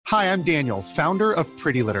Hi, I'm Daniel, founder of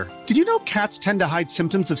Pretty Litter. Did you know cats tend to hide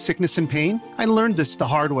symptoms of sickness and pain? I learned this the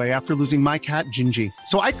hard way after losing my cat, Gingy.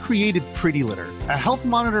 So I created Pretty Litter, a health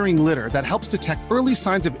monitoring litter that helps detect early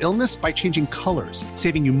signs of illness by changing colors,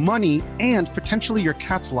 saving you money and potentially your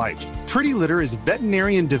cat's life. Pretty Litter is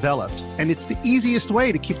veterinarian developed, and it's the easiest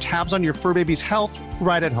way to keep tabs on your fur baby's health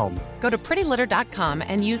right at home. Go to prettylitter.com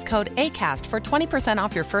and use code ACAST for 20%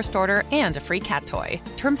 off your first order and a free cat toy.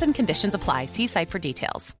 Terms and conditions apply. See site for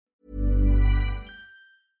details.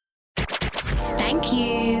 Thank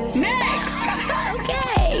you. Next!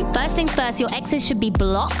 Okay. First things first, your exes should be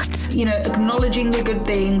blocked. You know, acknowledging the good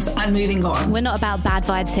things and moving on. We're not about bad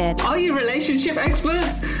vibes here. Are you relationship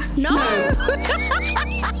experts? No.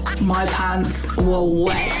 My pants were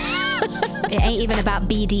wet. It ain't even about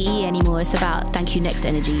BDE anymore. It's about thank you next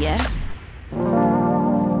energy, yeah?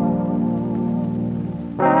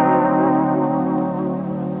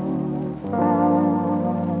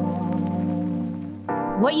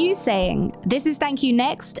 What are you saying? This is Thank You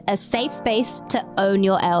Next, a safe space to own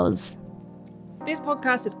your L's. This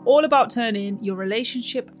podcast is all about turning your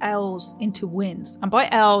relationship L's into wins. And by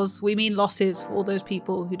L's, we mean losses for all those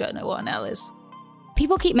people who don't know what an L is.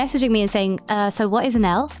 People keep messaging me and saying, so what is an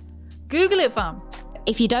L? Google it, fam.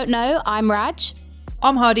 If you don't know, I'm Raj.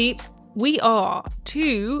 I'm Hardy. We are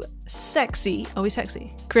two sexy, are we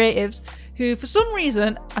sexy? Creatives who, for some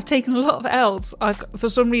reason, have taken a lot of L's. For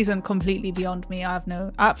some reason, completely beyond me. I have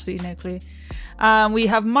absolutely no clue. We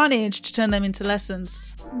have managed to turn them into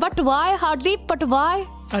lessons. But why, Hardly? But why?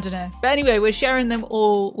 I don't know. But anyway, we're sharing them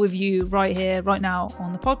all with you right here, right now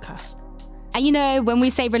on the podcast. And you know, when we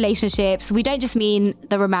say relationships, we don't just mean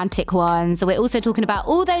the romantic ones. We're also talking about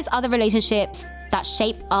all those other relationships that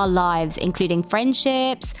shape our lives, including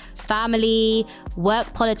friendships, family,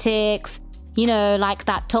 work politics, you know, like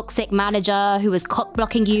that toxic manager who was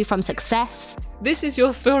cock-blocking you from success. This is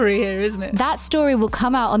your story here, isn't it? That story will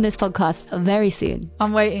come out on this podcast very soon.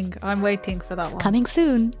 I'm waiting for that one. Coming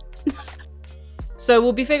soon. So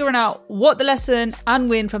we'll be figuring out what the lesson and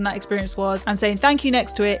win from that experience was and saying thank you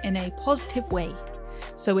next to it in a positive way.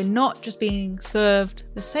 So we're not just being served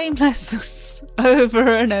the same lessons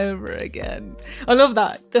over and over again. I love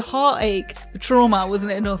that. The heartache, the trauma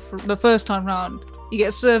wasn't enough for the first time round. You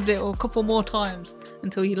get served it a couple more times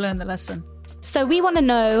until you learn the lesson. So we want to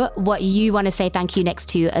know what you want to say thank you next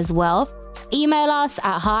to as well. Email us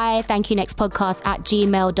at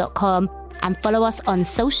hi@thankyouNextPodcast@gmail.com and follow us on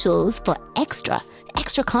socials for extra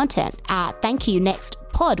content at Thank You Next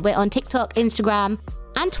Pod. We're on TikTok, Instagram,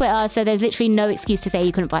 and Twitter, so there's literally no excuse to say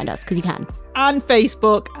you couldn't find us, because you can. And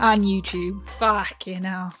Facebook and YouTube. Fucking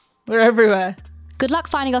hell. We're everywhere. Good luck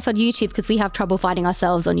finding us on YouTube, because we have trouble finding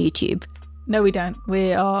ourselves on YouTube. No, we don't.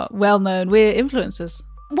 We are well known. We're influencers.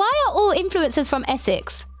 Why are all influencers from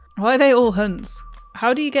Essex? Why are they all Huns?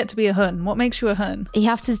 How do you get to be a Hun? What makes you a Hun? You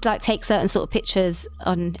have to take certain sort of pictures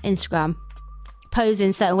on Instagram. Pose in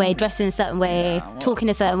a certain way, dress in a certain way, talk in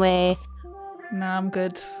a certain way. Nah, I'm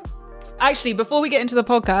good. Actually, before we get into the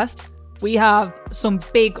podcast, we have some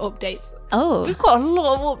big updates. Oh. We've got a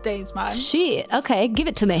lot of updates, man. Shit. Okay, give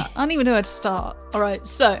it to me. I don't even know where to start. All right,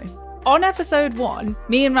 so on episode 1,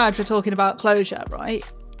 me and Raj were talking about closure, right?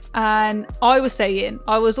 And I was saying,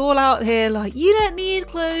 I was all out here like, you don't need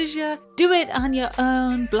closure, do it on your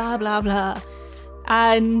own, blah, blah, blah.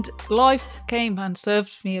 And life came and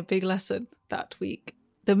served me a big lesson that week.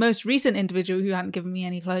 The most recent individual who hadn't given me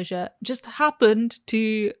any closure just happened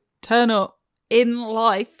to turn up in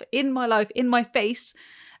my face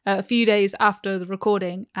a few days after the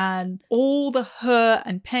recording, and all the hurt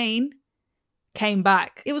and pain came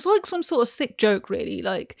back. It was like some sort of sick joke, really.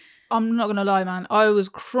 Like, I'm not gonna lie, man, I was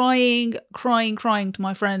crying to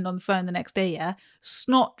my friend on the phone the next day, yeah?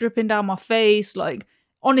 Snot dripping down my face, like,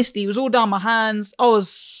 honestly, it was all down my hands. I was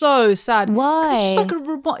so sad. Why?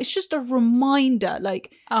 It's just a reminder,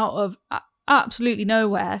 like, out of absolutely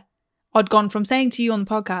nowhere. I'd gone from saying to you on the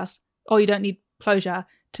podcast, oh, you don't need closure,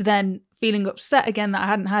 to then feeling upset again that I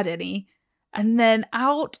hadn't had any. And then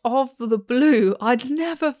out of the blue, I'd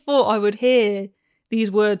never thought I would hear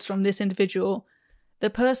these words from this individual. The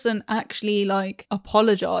person actually, like,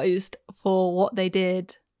 apologized for what they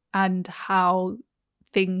did and how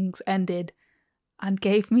things ended, and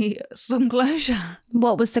gave me some closure.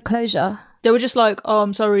 What was the closure? They were just like, oh,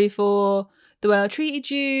 I'm sorry for the way I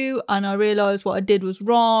treated you, and I realised what I did was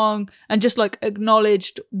wrong, and just like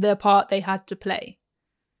acknowledged their part they had to play.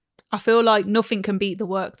 I feel like nothing can beat the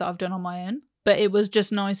work that I've done on my own, but it was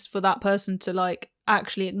just nice for that person to like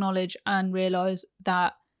actually acknowledge and realise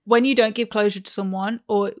that when you don't give closure to someone,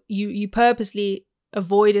 or you purposely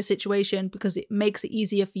avoid a situation because it makes it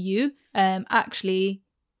easier for you, actually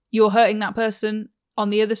you're hurting that person on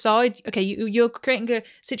the other side, okay, you're creating a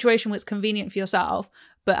situation where it's convenient for yourself,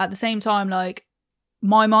 but at the same time, like,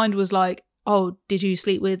 my mind was like, oh, did you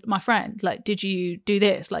sleep with my friend? Like, did you do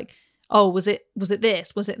this? Like, oh, was it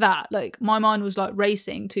this? Was it that? Like, my mind was like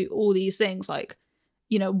racing to all these things, like,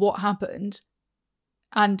 you know, what happened?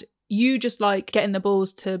 And you just like getting the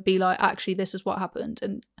balls to be like, actually, this is what happened,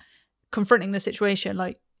 and confronting the situation,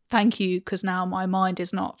 like, thank you, because now my mind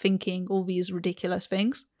is not thinking all these ridiculous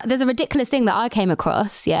things. There's a ridiculous thing that I came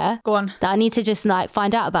across, yeah? Go on. That I need to just like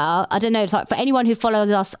find out about. I don't know, like for anyone who follows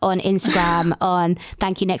us on Instagram on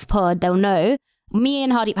Thank You Next Pod, they'll know. Me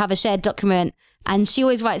and Hardeep have a shared document, and she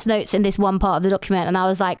always writes notes in this one part of the document. And I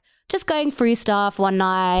was like, just going through stuff one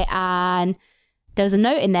night, and there was a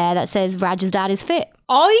note in there that says Raj's dad is fit.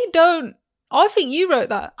 I think you wrote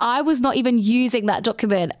that. I was not even using that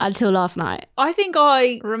document until last night. I think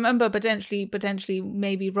I remember potentially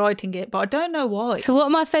maybe writing it, but I don't know why. So what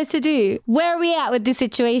am I supposed to do? Where are we at with this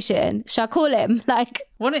situation? Shall I call him? Like,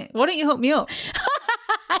 why don't you hook me up?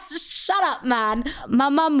 Shut up, man. My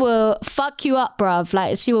mum will fuck you up, bruv.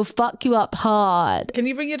 Like, she will fuck you up hard. Can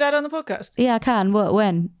you bring your dad on the podcast? Yeah, I can. What?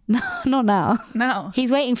 When? Not now. Now?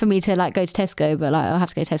 He's waiting for me to like go to Tesco, but like I'll have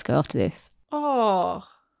to go to Tesco after this. Oh.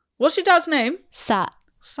 What's your dad's name? Sat.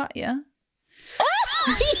 Satya.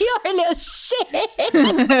 You're a little shit.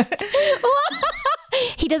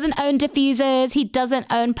 He doesn't own diffusers. He doesn't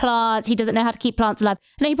own plants. He doesn't know how to keep plants alive.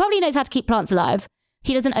 No, he probably knows how to keep plants alive.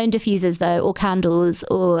 He doesn't own diffusers though, or candles,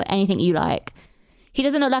 or anything you like. He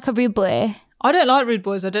doesn't look like a rude boy. I don't like rude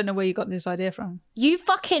boys. I don't know where you got this idea from. You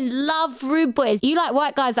fucking love rude boys. You like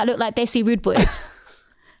white guys that look like they see rude boys.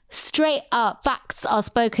 Straight up, facts are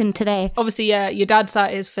spoken today. Obviously, yeah, your dad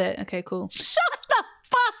Sat is fit. Okay, cool. Shut the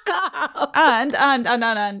fuck up.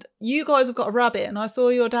 And you guys have got a rabbit, and I saw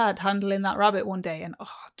your dad handling that rabbit one day, and I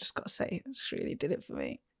just got to say, this really did it for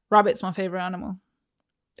me. Rabbit's my favourite animal.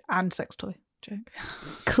 And sex toy. Joke.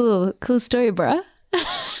 Cool story, bruh.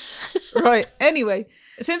 Right, anyway,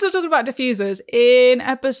 since we're talking about diffusers, in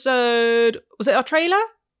episode, was it our trailer?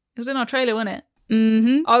 It was in our trailer, wasn't it?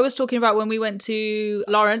 Mm-hmm. I was talking about when we went to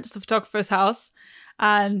Lawrence, the photographer's house,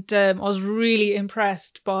 and I was really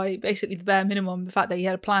impressed by basically the bare minimum, the fact that he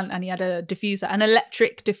had a plant and he had a diffuser, an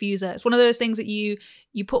electric diffuser. It's one of those things that you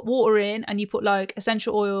put water in and you put like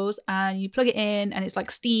essential oils and you plug it in and it's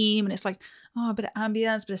like steam and it's like, oh, a bit of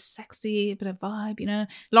ambience, a bit of sexy, a bit of vibe, you know.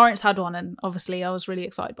 Lawrence had one, and obviously I was really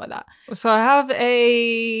excited by that. So I have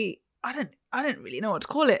I don't really know what to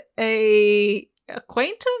call it, a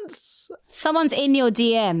acquaintance. Someone's in your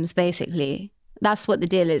DMs, basically. That's what the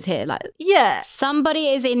deal is here. Like, yeah, somebody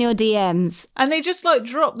is in your DMs, and they just like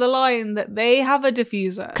drop the line that they have a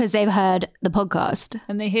diffuser because they've heard the podcast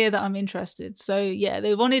and they hear that I'm interested. So yeah,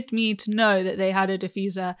 they wanted me to know that they had a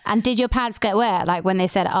diffuser. And did your pants get wet? Like when they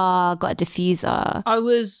said, "Oh, got a diffuser." I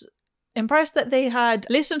was impressed that they had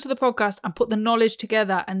listened to the podcast and put the knowledge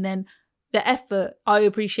together, and then the effort. I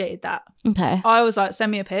appreciated that. Okay. I was like,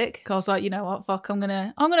 send me a pic. I was like, you know what, fuck, I'm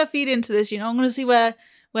gonna feed into this. You know, I'm gonna see where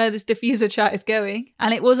this diffuser chat is going.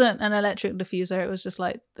 And it wasn't an electric diffuser. It was just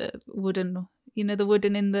like the wooden, you know, the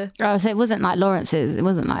wooden in the... Oh, so it wasn't like Lawrence's. It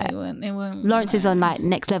wasn't like... It weren't Lawrence is on like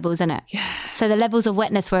next levels, isn't it? Yeah. So the levels of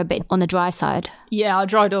wetness were a bit on the dry side. Yeah, I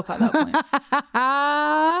dried up at that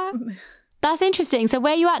point. That's interesting. So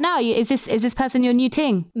where are you at now? Is this person your new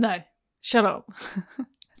ting? No. Shut up.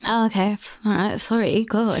 Oh, okay. All right. Sorry.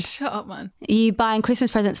 God. Shut up, man. Are you buying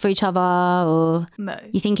Christmas presents for each other, or no?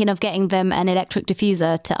 You thinking of getting them an electric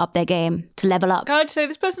diffuser to up their game, to level up? Can I just say,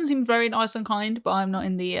 this person seems very nice and kind, but I'm not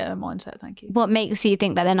in the mindset. Thank you. What makes you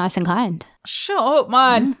think that they're nice and kind? Shut up,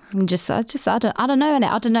 man. I don't know,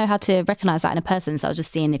 innit? I don't know how to recognize that in a person. So I was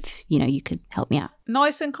just seeing if you could help me out.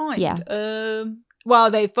 Nice and kind. Yeah. Well,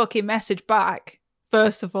 they fucking messaged back.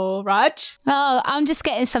 First of all, Raj. Oh, I'm just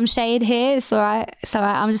getting some shade here. It's all right.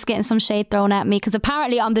 I'm just getting some shade thrown at me because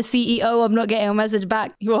apparently I'm the CEO. I'm not getting a message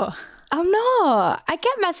back. You are? I'm not. I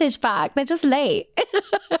get message back. They're just late.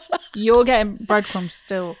 You're getting breadcrumbs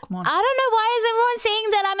still. Come on. I don't know why is everyone saying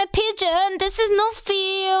that I'm a pigeon. This is not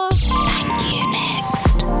fair. Thank you. Next.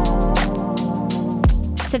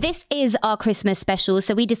 So this is our Christmas special.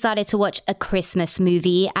 So we decided to watch a Christmas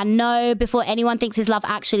movie. And no, before anyone thinks it's Love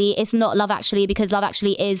Actually, it's not Love Actually, because Love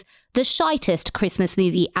Actually is the shitest Christmas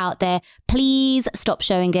movie out there. Please stop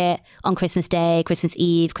showing it on Christmas Day, Christmas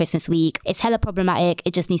Eve, Christmas week. It's hella problematic.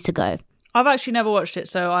 It just needs to go. I've actually never watched it,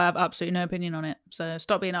 so I have absolutely no opinion on it. So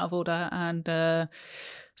stop being out of order, and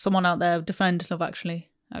someone out there defend Love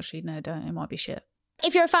Actually. Actually, no, don't. It might be shit.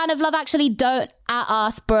 If you're a fan of Love Actually, don't at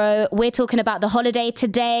us, bro. We're talking about The Holiday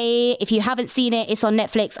today. If you haven't seen it, it's on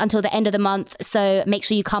Netflix until the end of the month. So make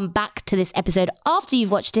sure you come back to this episode after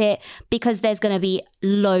you've watched it, because there's going to be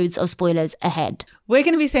loads of spoilers ahead. We're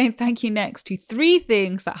going to be saying thank you next to 3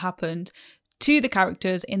 things that happened to the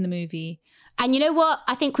characters in the movie. And you know what?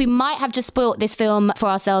 I think we might have just spoilt this film for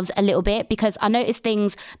ourselves a little bit, because I noticed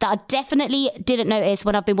things that I definitely didn't notice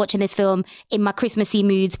when I've been watching this film in my Christmassy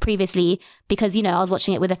moods previously, because, you know, I was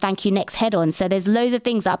watching it with a thank you next head on. So there's loads of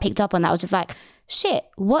things that I picked up on that I was just like, shit,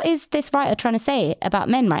 what is this writer trying to say about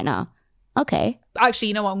men right now? Okay. Actually,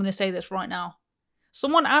 you know what? I'm going to say this right now.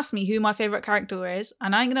 Someone asked me who my favourite character is,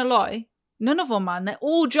 and I ain't going to lie. None of them, man. They're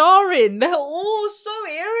all jarring. They're all so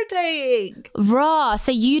irritating. Raw.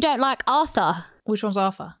 So you don't like Arthur? Which one's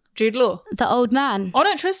Arthur? Jude Law? The old man. I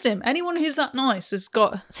don't trust him. Anyone who's that nice has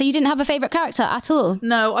got... So you didn't have a favourite character at all?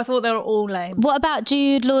 No, I thought they were all lame. What about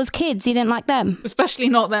Jude Law's kids? You didn't like them? Especially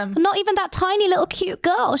not them. Not even that tiny little cute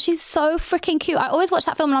girl. She's so freaking cute. I always watch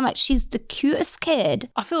that film and I'm like, she's the cutest kid.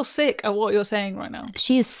 I feel sick at what you're saying right now.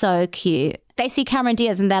 She is so cute. They see Cameron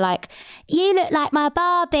Diaz and they're like, you look like my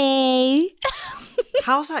Barbie.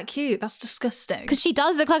 How's that cute? That's disgusting. Because she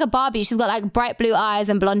does look like a Barbie. She's got like bright blue eyes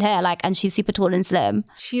and blonde hair, like, and she's super tall and slim.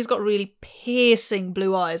 She's got really piercing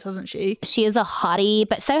blue eyes, hasn't she? She is a hottie,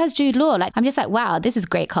 but so has Jude Law. Like, I'm just like, wow, this is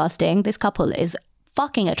great casting. This couple is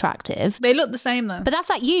fucking attractive. They look the same though. But that's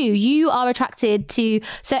like you. You are attracted to...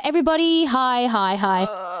 So everybody, hi.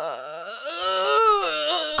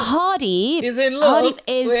 Hardy is in love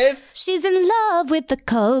she's in love with the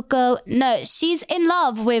Coco. No, she's in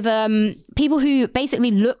love with people who basically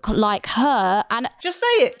look like her. And just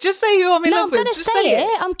say it. Just say who I'm in love with. No, I'm gonna say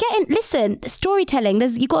it. Listen, storytelling.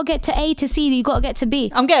 You got to get to A to C. You got to get to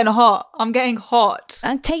B. I'm getting hot.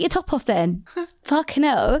 And take your top off then. Fucking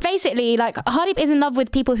hell. Basically, like, Hardy is in love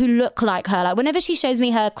with people who look like her. Like, whenever she shows me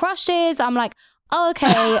her crushes, I'm like, oh,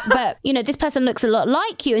 okay, but, you know, this person looks a lot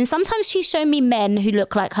like you. And sometimes she's shown me men who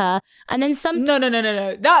look like her. And then some... No.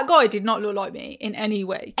 That guy did not look like me in any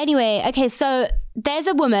way. Anyway, okay, so there's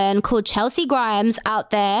a woman called Chelsea Grimes out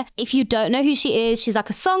there. If you don't know who she is, she's like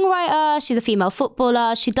a songwriter. She's a female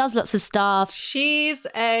footballer. She does lots of stuff. She's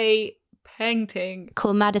a painting.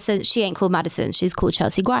 Called Madison. She ain't called Madison. She's called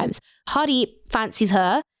Chelsea Grimes. Hardy fancies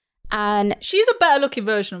her. And she's a better looking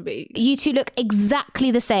version of me. You two look exactly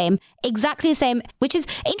the same, which is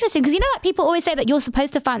interesting because, you know, like, people always say that you're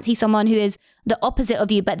supposed to fancy someone who is the opposite of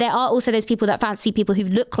you, but there are also those people that fancy people who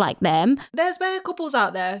look like them. There's better couples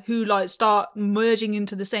out there who like start merging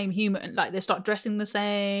into the same human, like they start dressing the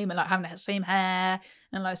same and like having the same hair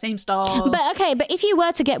and like same style. But if you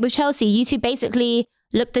were to get with Chelsea, you two basically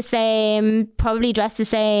look the same, probably dress the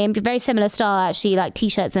same, very similar style actually, like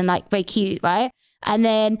t-shirts and like very cute, right? And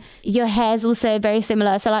then your hair's also very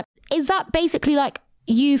similar. So like, is that basically like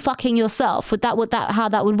you fucking yourself? How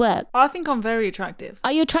that would work? I think I'm very attractive.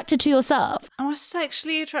 Are you attracted to yourself? Am I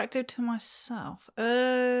sexually attracted to myself?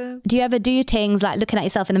 Do you ever do things like looking at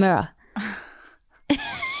yourself in the mirror?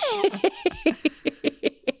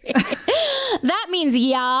 That means,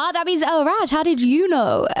 oh, Raj, how did you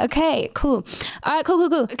know? Okay, cool. All right,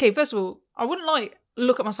 cool. Okay, first of all, I wouldn't like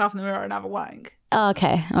look at myself in the mirror and have a wank. Oh,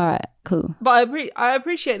 okay, all right, cool. But I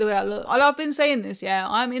appreciate the way I look. I've been saying this, yeah.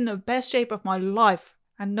 I'm in the best shape of my life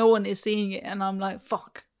and no one is seeing it. And I'm like,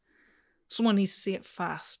 fuck. Someone needs to see it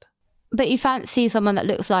fast. But you fancy someone that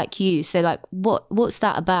looks like you. So like, what's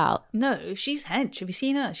that about? No, she's hench. Have you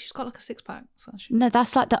seen her? She's got like a 6-pack. So No,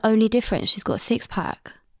 that's like the only difference. She's got a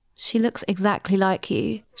 6-pack. She looks exactly like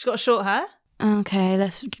you. She's got short hair. Okay,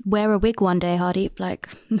 let's wear a wig one day, Hardeep. Like,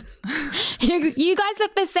 you guys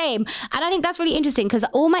look the same. And I think that's really interesting because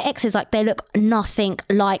all my exes, like, they look nothing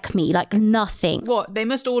like me. Like, nothing. What? They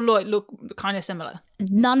must all look kind of similar.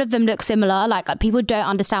 None of them look similar. Like, people don't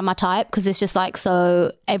understand my type because it's just like,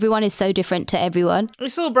 so everyone is so different to everyone.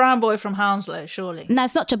 It's all brown boy from Hounslow, surely. No,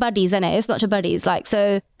 it's not your buddies, isn't it? It's not your buddies. Like,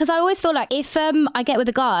 so, because I always feel like if I get with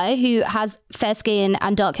a guy who has fair skin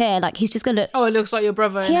and dark hair, like, he's just going to look... Oh, it looks like your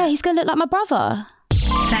brother. Yeah, he's going to look like my brother.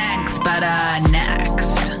 Thanks, but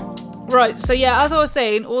next. Right, so yeah, as I was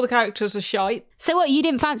saying, all the characters are shite. So what, you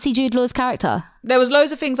didn't fancy Jude Law's character? There was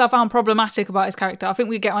loads of things I found problematic about his character. I think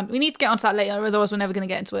we need to get onto that later, otherwise we're never going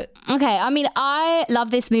to get into it. Okay, I mean, I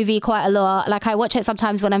love this movie quite a lot. Like, I watch it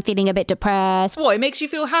sometimes when I'm feeling a bit depressed. What, it makes you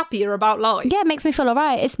feel happier about life? Yeah, it makes me feel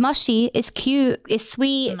alright. It's mushy, it's cute, it's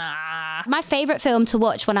sweet. Nah. My favourite film to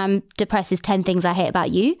watch when I'm depressed is 10 Things I Hate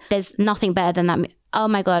About You. There's nothing better than that. Oh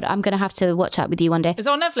my God, I'm going to have to watch that with you one day. Is it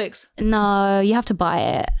on Netflix? No, you have to buy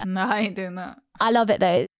it. No, I ain't doing that. I love it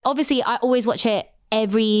though. Obviously, I always watch it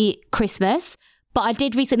every Christmas, But I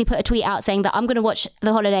did recently put a tweet out saying that I'm going to watch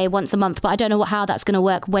The Holiday once a month, but I don't know how that's going to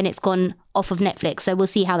work when it's gone off of Netflix. So we'll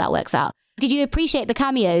see how that works out. Did you appreciate the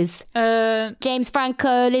cameos? James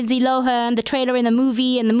Franco, Lindsay Lohan, the trailer in the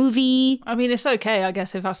movie and the movie. I mean, it's okay, I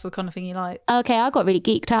guess, if that's the kind of thing you like. Okay, I got really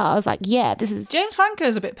geeked out. I was like, yeah, this is... James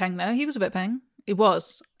Franco's a bit peng, though. He was a bit peng. He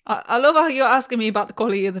was. I love how you're asking me about the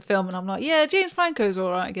quality of the film, and I'm like, yeah, James Franco's all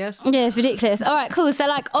right, I guess. Yeah, it's ridiculous. All right, cool. So,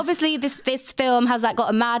 like, obviously, this film has like got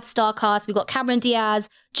a mad star cast. We've got Cameron Diaz,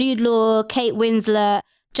 Jude Law, Kate Winslet,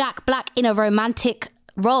 Jack Black in a romantic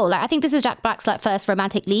role. Like, I think this was Jack Black's like first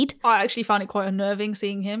romantic lead. I actually found it quite unnerving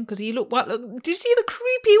seeing him because he looked. Did you see the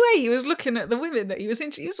creepy way he was looking at the women that he was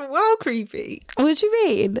into? He was well creepy. What do you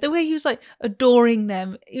mean? The way he was like adoring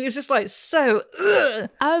them. He was just like so. Ugh.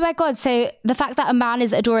 Oh my god! So the fact that a man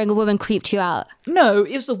is adoring a woman creeped you out? No,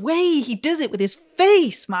 it was the way he does it with his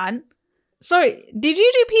face, man. Sorry, did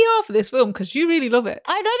you do PR for this film? Because you really love it.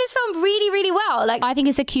 I know this film really, really well. Like, I think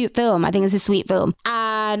it's a cute film. I think it's a sweet film.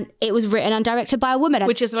 And it was written and directed by a woman.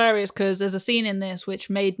 Which is hilarious because there's a scene in this which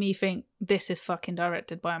made me think this is fucking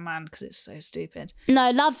directed by a man because it's so stupid. No,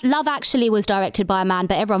 Love Actually was directed by a man,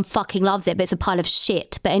 but everyone fucking loves it. But it's a pile of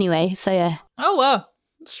shit. But anyway, so yeah. Oh, wow.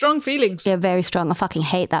 Strong feelings. Yeah, very strong. I fucking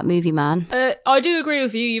hate that movie, man. I do agree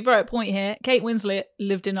with you. You've got a point here. Kate Winslet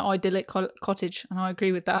lived in an idyllic cottage, and I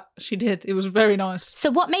agree with that. She did. It was very nice.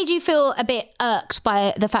 So what made you feel a bit irked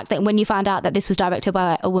by the fact that when you found out that this was directed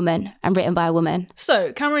by a woman and written by a woman?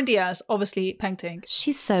 So Cameron Diaz, obviously painting.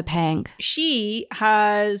 She's so peng. She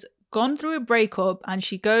has gone through a breakup, and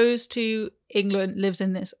she goes to England, lives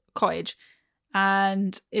in this cottage,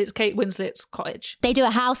 and it's Kate Winslet's cottage. They do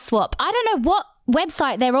a house swap. I don't know what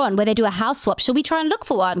website they're on where they do a house swap. Should we try and look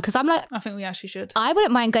for one? Because I'm like, I think we actually should. I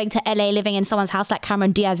wouldn't mind going to LA, living in someone's house like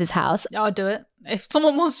Cameron Diaz's house. I'll do it. If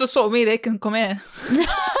someone wants to swap me, they can come here.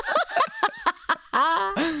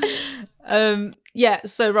 Yeah,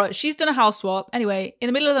 so right, she's done a house swap. Anyway, in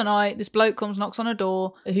the middle of the night, this bloke comes, knocks on her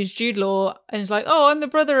door, who's Jude Law, and he's like, oh, I'm the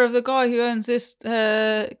brother of the guy who owns this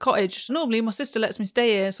cottage. Normally, my sister lets me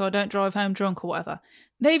stay here so I don't drive home drunk or whatever.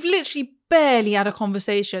 They've literally barely had a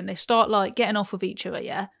conversation. They start like getting off with each other,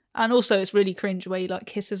 yeah? And also it's really cringe where he like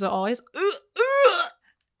kisses her eyes.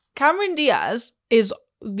 Cameron Diaz is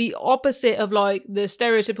the opposite of like the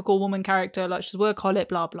stereotypical woman character, like she's workaholic,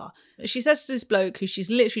 blah blah. She says to this bloke who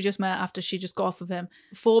she's literally just met after she just got off of him,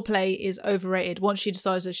 foreplay is overrated once she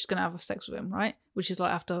decides that she's gonna have sex with him, right? Which is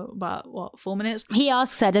like after about 4 minutes. He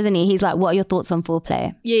asks her, doesn't he? He's like, what are your thoughts on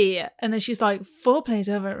foreplay? Yeah. And then she's like, foreplay is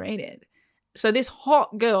overrated. So this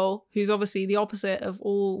hot girl, who's obviously the opposite of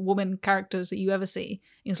all woman characters that you ever see,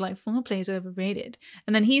 is like, foreplay is overrated.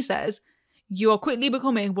 And then he says, you are quickly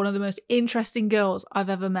becoming one of the most interesting girls I've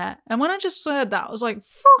ever met. And when I just heard that, I was like,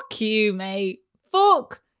 fuck you, mate.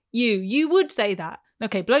 Fuck you. You would say that.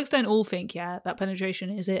 Okay, blokes don't all think, yeah, that penetration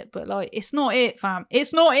is it. But like, it's not it, fam.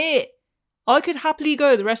 It's not it. I could happily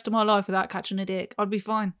go the rest of my life without catching a dick. I'd be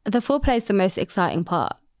fine. The foreplay is the most exciting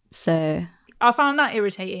part. So I found that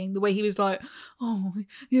irritating, the way he was like, oh,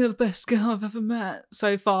 you're the best girl I've ever met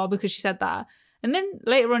so far, because she said that. And then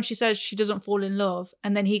later on she says she doesn't fall in love.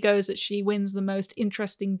 And then he goes that she wins the most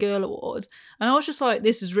interesting girl award. And I was just like,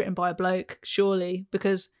 this is written by a bloke, surely.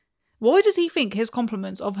 Because why does he think his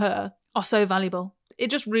compliments of her are so valuable? It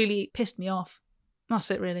just really pissed me off. That's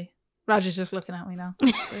it, really. Raj is just looking at me now.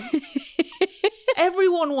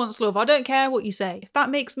 Everyone wants love. I don't care what you say. If that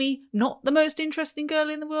makes me not the most interesting girl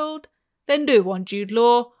in the world, then do one, Jude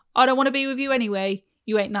Law. I don't want to be with you anyway.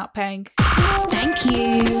 You ain't that peng. Thank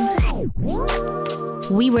you.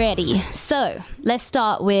 We ready. So let's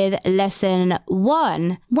start with lesson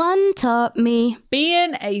 1. One taught me.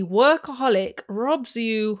 Being a workaholic robs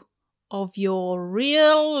you of your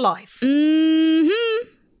real life.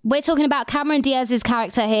 We're talking about Cameron Diaz's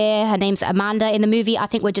character here. Her name's Amanda in the movie. I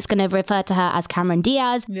think we're just going to refer to her as Cameron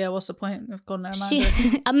Diaz. Yeah, what's the point of calling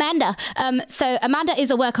her Amanda? So Amanda is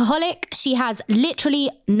a workaholic. She has literally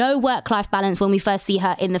no work-life balance when we first see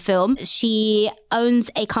her in the film. She owns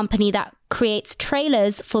a company that creates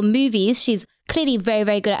trailers for movies. She's clearly very,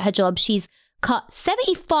 very good at her job. She's cut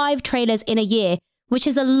 75 trailers in a year, which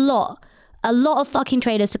is a lot of fucking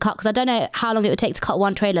trailers to cut, because I don't know how long it would take to cut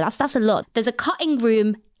one trailer. That's a lot. There's a cutting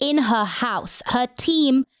room in her house. Her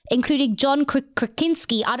team, including John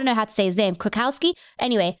Krasinski, I don't know how to say his name, Krakowski.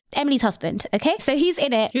 Anyway, Emily's husband, okay? So he's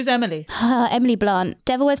in it. Who's Emily? Emily Blunt.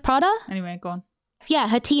 Devil Wears Prada? Anyway, go on. Yeah,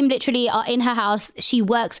 her team literally are in her house. She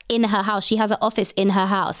works in her house. She has an office in her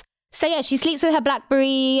house. So yeah, she sleeps with her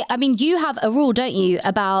BlackBerry. I mean, you have a rule, don't you,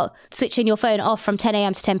 about switching your phone off from 10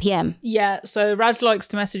 a.m. to 10 p.m? Yeah, so Raj likes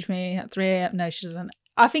to message me at 3 a.m. No, she doesn't.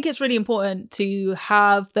 I think it's really important to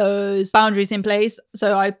have those boundaries in place.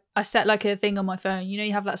 So I I set like a thing on my phone. You know,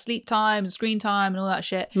 you have that sleep time and screen time and all that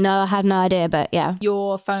shit. No, I have no idea, but yeah.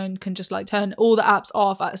 Your phone can just like turn all the apps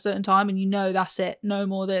off at a certain time and you know that's it. No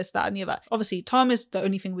more this, that and the other. Obviously, time is the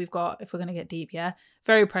only thing we've got if we're going to get deep, yeah?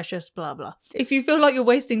 Very precious, blah, blah. If you feel like you're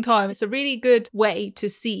wasting time, it's a really good way to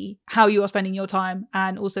see how you are spending your time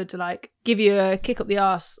and also to like give you a kick up the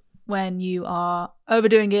arse when you are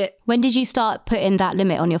overdoing it. When did you start putting that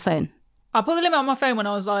limit on your phone? I put the limit on my phone when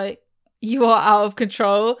I was like, you are out of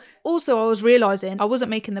control. Also, I was realising I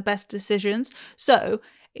wasn't making the best decisions. So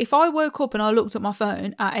if I woke up and I looked at my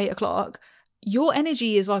phone at 8 o'clock, your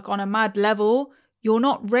energy is like on a mad level. You're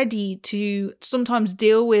not ready to sometimes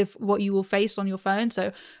deal with what you will face on your phone.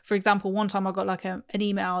 So for example, one time I got like an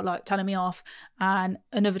email like telling me off, and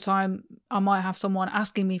another time I might have someone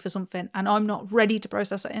asking me for something and I'm not ready to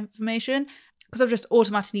process that information. Because I've just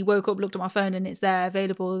automatically woke up, looked at my phone and it's there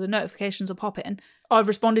available. The notifications are popping. I've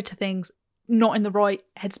responded to things not in the right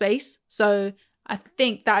headspace. So I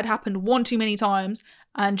think that had happened one too many times.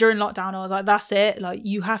 And during lockdown, I was like, that's it. Like,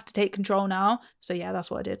 you have to take control now. So yeah, that's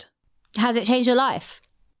what I did. Has it changed your life?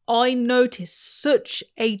 I noticed such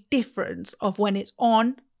a difference of when it's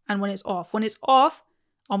on and when it's off. When it's off,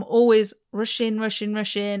 I'm always rushing.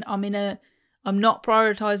 I'm not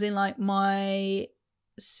prioritizing like my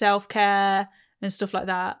self-care and stuff like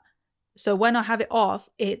that. So when I have it off,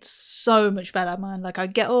 it's so much better, man. Like I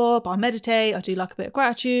get up, I meditate, I do like a bit of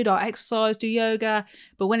gratitude, I exercise, do yoga.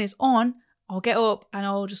 But when it's on, I'll get up and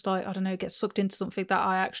I'll just like, I don't know, get sucked into something that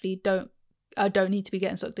I actually don't need to be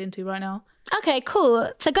getting sucked into right now. Okay,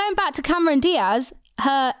 cool. So going back to Cameron Diaz,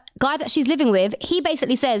 her guy that she's living with, he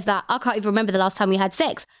basically says that I can't even remember the last time we had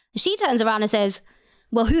sex. She turns around and says,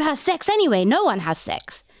 well, who has sex anyway? No one has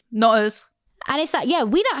sex. Not us. And it's like, yeah,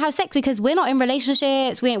 we don't have sex because we're not in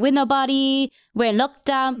relationships. We ain't with nobody. We're in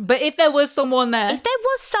lockdown. But if there was someone there. If there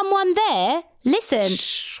was someone there, listen,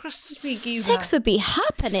 sex would be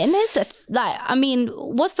happening. I mean,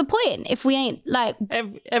 what's the point if we ain't like...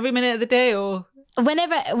 Every minute of the day or...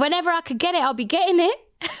 Whenever I could get it, I'll be getting it.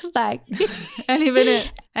 Like... Any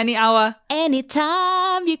minute, any hour.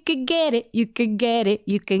 Anytime you can get it, you can get it,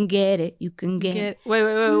 you can get it, you can get it. Wait,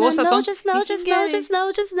 what's that song? Just know what you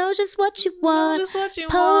want. Just what you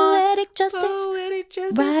Poetic justice. Poetic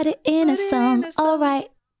justice. Write it in a song. All right.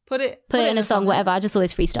 Put it in a song, whatever. I just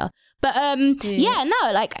always freestyle. But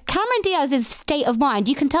like Cameron Diaz's state of mind,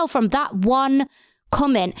 you can tell from that one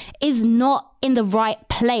comment is not in the right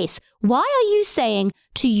place. Why are you saying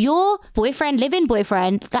to your live-in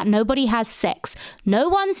boyfriend that nobody has sex? No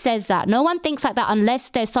one says that. No one thinks like that unless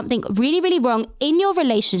there's something really, really wrong in your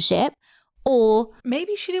relationship. Or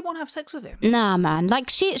maybe she didn't want to have sex with him. Nah, man. Like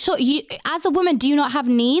you as a woman, do you not have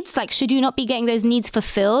needs? Like, should you not be getting those needs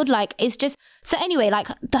fulfilled? Like, it's just so. Anyway, like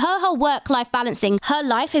her whole work-life balancing. Her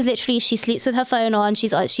life is literally she sleeps with her phone on. She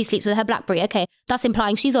sleeps with her BlackBerry. Okay, that's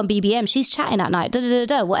implying she's on BBM. She's chatting at night.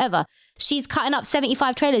 Whatever. She's cutting up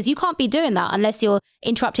 75 trailers. You can't be doing that unless you're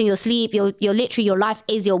interrupting your sleep. You're literally, your life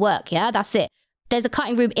is your work. Yeah, that's it. There's a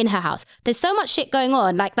cutting room in her house. There's so much shit going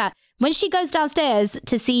on like that. When she goes downstairs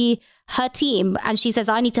to see her team and she says,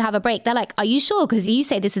 I need to have a break, they're like, are you sure? Because you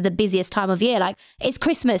say this is the busiest time of year. Like, it's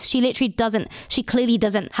Christmas. She clearly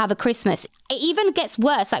doesn't have a Christmas. It even gets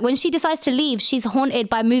worse. Like, when she decides to leave, she's haunted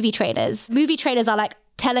by movie trailers. Movie trailers are like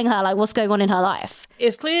telling her like what's going on in her life.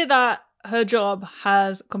 It's clear that her job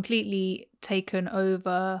has completely taken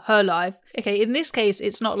over her life. Okay, in this case,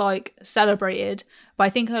 it's not like celebrated, but I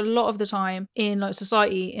think a lot of the time in like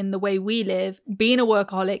society, in the way we live, being a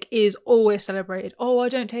workaholic is always celebrated. Oh, I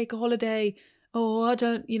don't take a holiday. Oh, I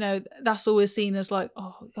don't, that's always seen as like,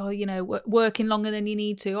 working longer than you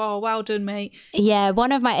need to. Oh, well done, mate. Yeah,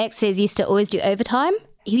 one of my exes used to always do overtime.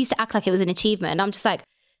 He used to act like it was an achievement. And I'm just like,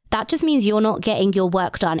 that just means you're not getting your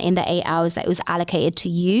work done in the 8 hours that was allocated to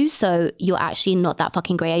you. So you're actually not that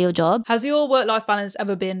fucking great at your job. Has your work-life balance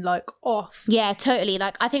ever been like off? Yeah, totally.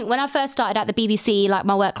 Like, I think when I first started at the BBC, like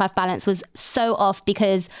my work-life balance was so off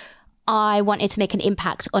because I wanted to make an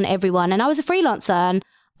impact on everyone. And I was a freelancer. And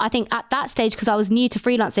I think at that stage, because I was new to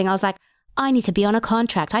freelancing, I was like, I need to be on a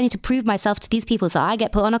contract. I need to prove myself to these people. So I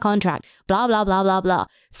get put on a contract, blah, blah, blah, blah, blah.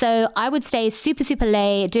 So I would stay super, super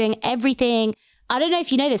late doing everything. I don't know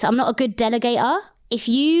if you know this, I'm not a good delegator. If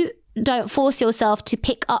you don't force yourself to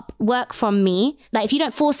pick up work from me, like if you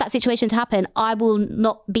don't force that situation to happen, I will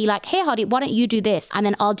not be like, hey, Hardy, why don't you do this? And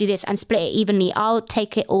then I'll do this and split it evenly. I'll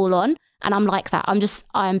take it all on And I'm like that.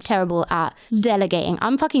 I'm terrible at delegating.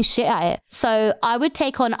 I'm fucking shit at it. So I would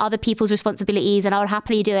take on other people's responsibilities and I would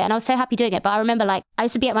happily do it. And I was so happy doing it. But I remember like I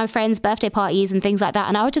used to be at my friends' birthday parties and things like that.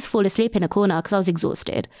 And I would just fall asleep in a corner because I was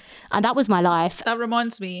exhausted. And that was my life. That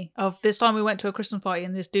reminds me of this time we went to a Christmas party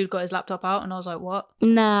and this dude got his laptop out and I was like, what?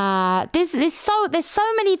 Nah, there's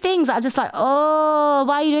so many things that are just like, oh,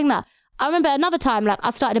 why are you doing that? I remember another time, like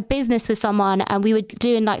I started a business with someone and we were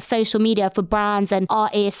doing like social media for brands and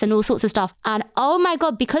artists and all sorts of stuff. And oh my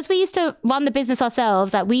God, because we used to run the business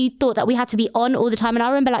ourselves, like we thought that we had to be on all the time. And I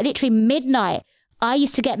remember like literally midnight, I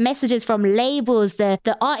used to get messages from labels, the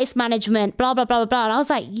artist management, blah, blah, blah, blah, blah. And I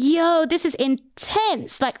was like, yo, this is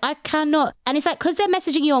intense. Like I cannot. And it's like, because they're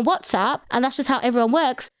messaging you on WhatsApp and that's just how everyone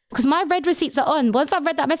works. Because my red receipts are on. Once I've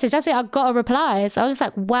read that message, that's it. I got a reply. So I was just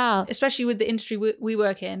like, wow. Especially with the industry we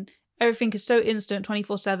work in. Everything is so instant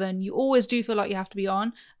 24/7. You always do feel like you have to be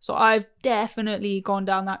on. So I've definitely gone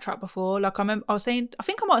down that track before. Like I remember I was saying, I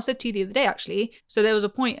think I might have said to you the other day actually. So there was a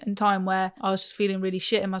point in time where I was just feeling really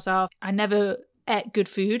shit in myself. I never ate good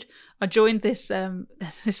food. I joined this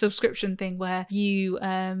subscription thing where you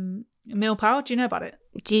meal power. Do you know about it?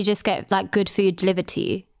 Do you just get like good food delivered to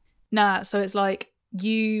you? Nah, so it's like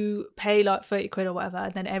you pay like 30 quid or whatever,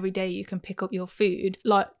 and then every day you can pick up your food,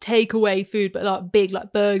 like takeaway food, but like big,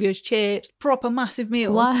 like burgers, chips, proper massive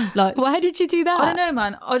meals. Why? Like, why did you do that? I don't know,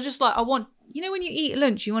 man. I just like, I want, you know, when you eat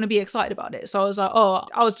lunch, you want to be excited about it. So I was like, oh,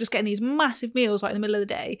 I was just getting these massive meals like in the middle of the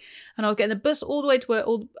day, and I was getting the bus all the way to work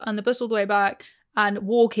and the bus all the way back, and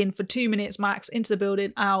walking for 2 minutes max into the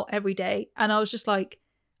building, out every day. And I was just like,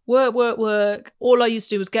 work. All I used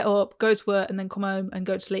to do was get up, go to work, and then come home and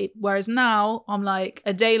go to sleep. Whereas now I'm like,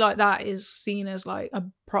 a day like that is seen as like a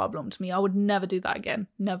problem to me. I would never do that again.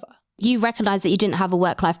 Never. You recognise that you didn't have a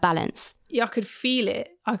work-life balance. Yeah, I could feel it.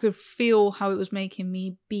 I could feel how it was making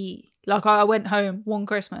me be. Like I went home one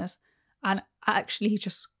Christmas and I actually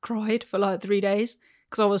just cried for like 3 days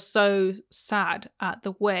because I was so sad at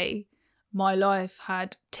the way my life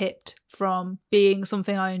had tipped from being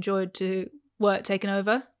something I enjoyed to work taking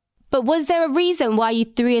over. But was there a reason why you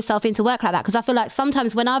threw yourself into work like that? Because I feel like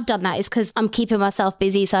sometimes when I've done that, it's because I'm keeping myself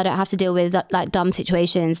busy so I don't have to deal with like dumb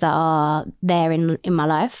situations that are there in my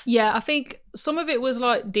life. Yeah, I think some of it was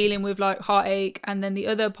like dealing with like heartache, and then the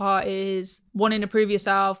other part is wanting to prove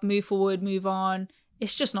yourself, move forward, move on.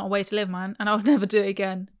 It's just not a way to live, man, and I would never do it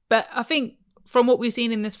again. But I think from what we've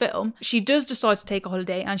seen in this film, she does decide to take a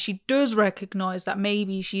holiday and she does recognise that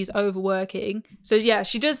maybe she's overworking. So yeah,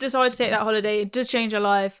 she does decide to take that holiday. It does change her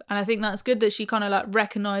life. And I think that's good that she kind of like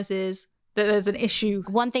recognises that there's an issue.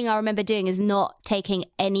 One thing I remember doing is not taking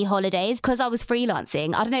any holidays because I was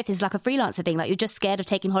freelancing. I don't know if this is like a freelancer thing, like you're just scared of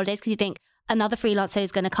taking holidays because you think another freelancer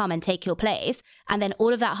is going to come and take your place, and then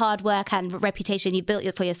all of that hard work and reputation you built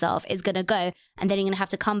for yourself is going to go, and then you're going to have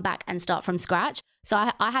to come back and start from scratch. So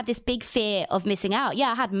I had this big fear of missing out.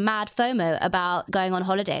 Yeah, I had mad FOMO about going on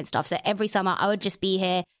holiday and stuff. So every summer I would just be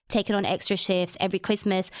here taking on extra shifts, every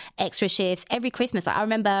Christmas, extra shifts, every Christmas. Like I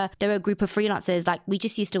remember there were a group of freelancers, like we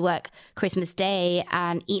just used to work Christmas Day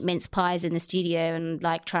and eat mince pies in the studio and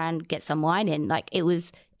like try and get some wine in. Like it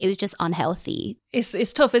was just unhealthy.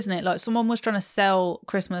 It's tough, isn't it? Like someone was trying to sell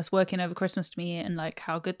Christmas, working over Christmas to me, and like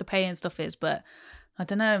how good the pay and stuff is, but I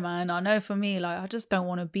don't know, man. I know for me, like I just don't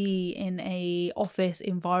want to be in a office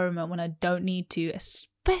environment when I don't need to,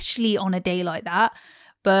 especially on a day like that.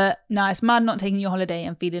 But no, it's mad not taking your holiday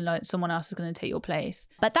and feeling like someone else is going to take your place.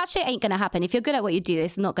 But that shit ain't going to happen. If you're good at what you do,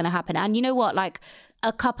 it's not going to happen. And you know what? Like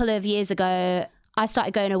a couple of years ago, I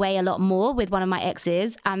started going away a lot more with one of my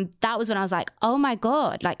exes. And that was when I was like, oh my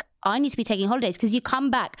God, like I need to be taking holidays, because you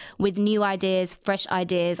come back with new ideas,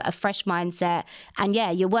 a fresh mindset. And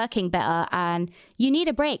yeah, you're working better and you need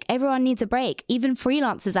a break. Everyone needs a break. Even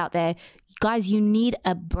freelancers out there, guys, you need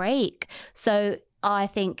a break. So I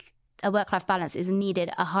think a work-life balance is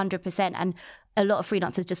needed 100%. And a lot of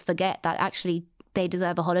freelancers just forget that actually they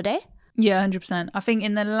deserve a holiday. Yeah, 100%. I think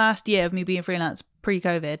in the last year of me being freelance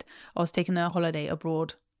pre-COVID, I was taking a holiday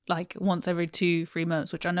abroad like once every 2-3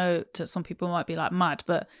 months, which I know to some people might be like mad,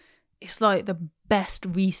 but it's like the best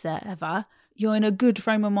reset ever. You're in a good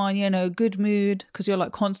frame of mind, you're in a good mood because you're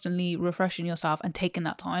like constantly refreshing yourself and taking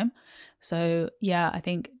that time. So yeah, I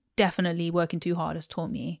think definitely working too hard has taught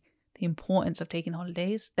me the importance of taking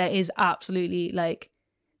holidays. There is absolutely like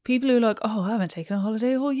people who are like, oh, I haven't taken a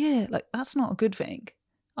holiday all year. Like that's not a good thing.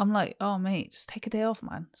 I'm like, oh mate, just take a day off,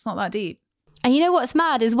 man. It's not that deep. And you know what's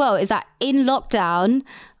mad as well is that in lockdown,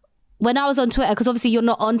 when I was on Twitter, because obviously you're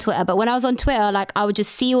not on Twitter, but when I was on Twitter, like I would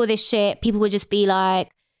just see all this shit. People would just be like,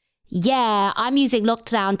 yeah, I'm using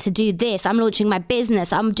lockdown to do this. I'm launching my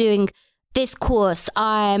business. I'm doing this course,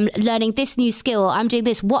 I'm learning this new skill, I'm doing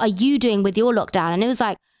this. What are you doing with your lockdown? And it was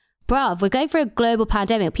like, bruv, we're going through a global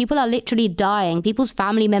pandemic. People are literally dying. People's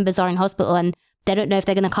family members are in hospital and they don't know if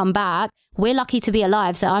they're going to come back. We're lucky to be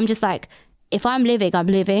alive. So I'm just like, if I'm living, I'm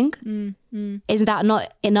living. Isn't that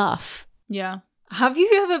not enough? Yeah. Have you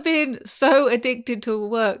ever been so addicted to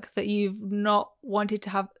work that you've not wanted to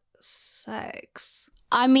have sex?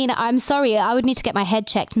 I mean, I'm sorry, I would need to get my head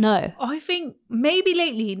checked. No. I think maybe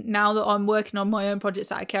lately, now that I'm working on my own projects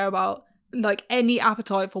that I care about, like any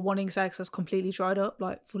appetite for wanting sex has completely dried up,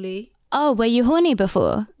 like fully. Oh, were you horny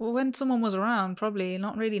before? Well, when someone was around, probably.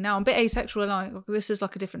 Not really now. I'm a bit asexual. Like, this is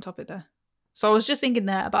like a different topic there. So I was just thinking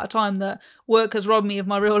there about a time that work has robbed me of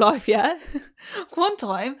my real life, yeah? One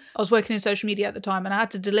time, I was working in social media at the time and I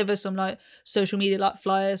had to deliver some like social media like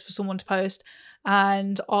flyers for someone to post.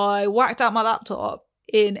 And I whacked out my laptop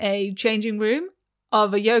in a changing room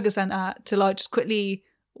of a yoga center to like just quickly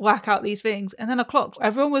whack out these things. And then I clocked.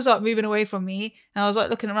 Everyone was like moving away from me. And I was like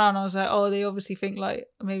looking around. I was like, oh, they obviously think like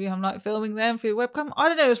maybe I'm like filming them through webcam. I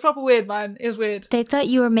don't know. It was proper weird, man. It was weird. They thought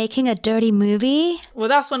you were making a dirty movie? Well,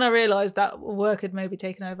 that's when I realised that work had maybe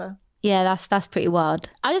taken over. Yeah, that's pretty wild.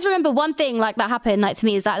 I just remember one thing like that happened like to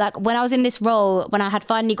me is that like when I was in this role, when I had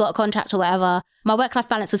finally got a contract or whatever, my work-life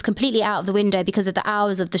balance was completely out of the window because of the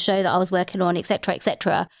hours of the show that I was working on, etc.,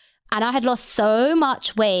 etc. And I had lost so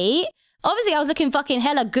much weight. Obviously, I was looking fucking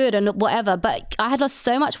hella good and whatever, but I had lost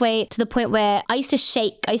so much weight to the point where I used to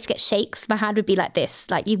shake. I used to get shakes. My hand would be like this.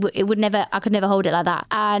 Like it would never, I could never hold it like that.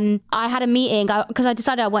 And I had a meeting because I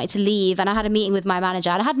decided I wanted to leave, and I had a meeting with my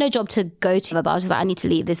manager and I had no job to go to, but I was just like, I need to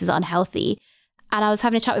leave. This is unhealthy. And I was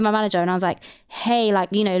having a chat with my manager and I was like, hey, like,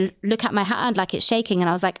 you know, look at my hand, like it's shaking. And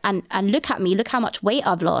I was like, and look at me, look how much weight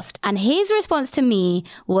I've lost. And his response to me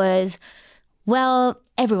was, well,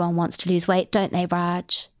 everyone wants to lose weight, don't they,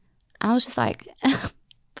 Raj? I was just like,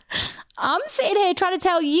 I'm sitting here trying to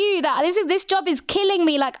tell you that this job is killing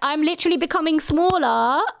me. Like, I'm literally becoming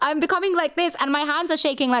smaller. I'm becoming like this and my hands are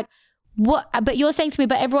shaking. Like, what? But you're saying to me,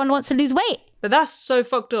 but everyone wants to lose weight. But that's so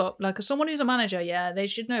fucked up. Like, as someone who's a manager, yeah, they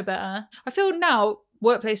should know better. I feel now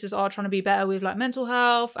workplaces are trying to be better with like mental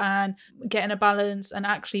health and getting a balance and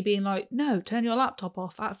actually being like, no, turn your laptop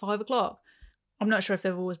off at 5 o'clock. I'm not sure if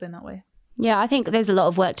they've always been that way. Yeah, I think there's a lot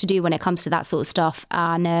of work to do when it comes to that sort of stuff.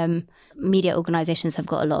 And media organisations have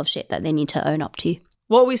got a lot of shit that they need to own up to.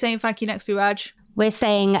 What are we saying thank you next to, Raj? We're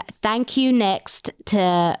saying thank you next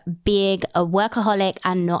to being a workaholic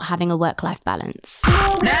and not having a work-life balance.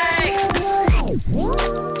 Next!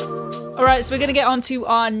 All right, so we're going to get on to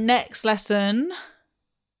our next lesson.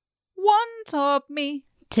 One taught me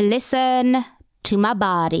to listen to my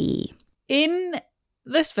body. In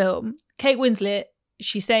this film, Kate Winslet,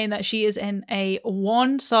 she's saying that she is in a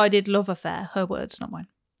one-sided love affair. Her words, not mine.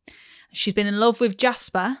 She's been in love with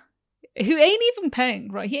Jasper, who ain't even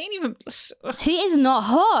paying, right? He ain't even... He is not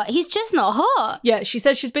hot. He's just not hot. Yeah, she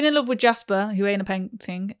says she's been in love with Jasper, who ain't a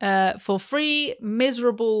painting, for 3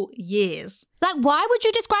 miserable years. Like, why would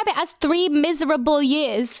you describe it as 3 miserable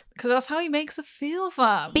years? Because that's how he makes her feel,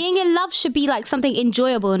 fam. Being in love should be like something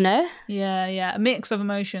enjoyable, no? Yeah. A mix of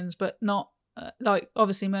emotions, but not... like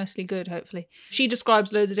obviously mostly good, hopefully. She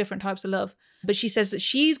describes loads of different types of love, but she says that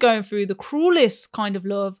she's going through the cruelest kind of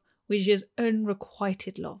love, which is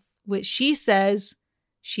unrequited love, which she says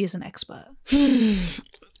she is an expert.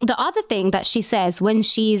 The other thing that she says when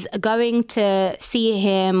she's going to see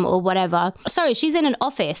him or whatever, sorry, she's in an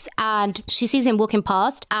office and she sees him walking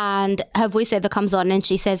past and her voiceover comes on and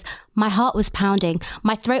she says, my heart was pounding,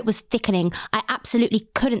 my throat was thickening, I absolutely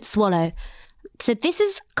couldn't swallow. So this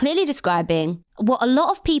is clearly describing what a lot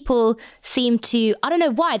of people seem to, I don't know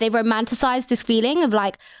why, they romanticize this feeling of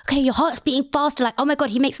like, okay, your heart's beating faster. Like, oh my God,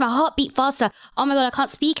 he makes my heart beat faster. Oh my God, I can't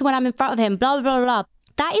speak when I'm in front of him, blah, blah, blah, blah.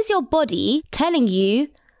 That is your body telling you,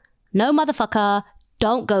 no, motherfucker,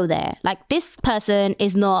 don't go there. Like, this person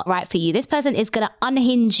is not right for you. This person is going to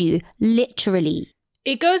unhinge you, literally.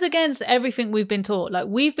 It goes against everything we've been taught. Like,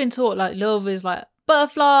 we've been taught like love is like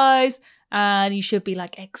butterflies, and you should be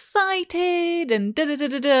like excited and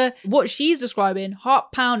da-da-da-da-da. What she's describing,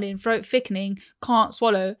 heart pounding, throat thickening, can't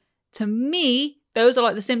swallow. To me, those are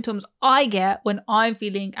like the symptoms I get when I'm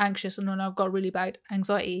feeling anxious and when I've got really bad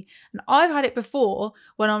anxiety. And I've had it before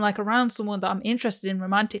when I'm like around someone that I'm interested in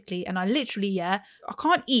romantically and I literally, I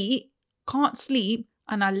can't eat, can't sleep,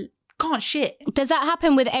 and I can't shit. Does that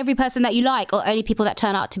happen with every person that you like or only people that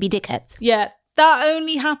turn out to be dickheads? Yeah, that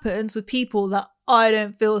only happens with people that I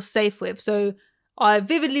don't feel safe with. So I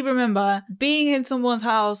vividly remember being in someone's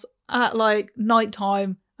house at like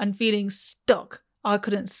nighttime and feeling stuck. I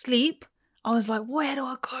couldn't sleep. I was like, where do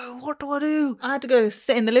I go? What do I do? I had to go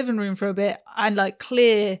sit in the living room for a bit and like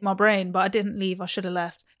clear my brain, but I didn't leave. I should have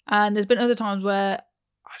left. And there's been other times where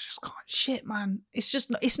I just can't shit, man.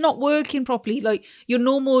 It's not working properly. Like your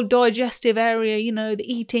normal digestive area, you know,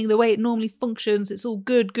 the eating, the way it normally functions, it's all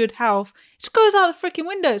good health. It just goes out the freaking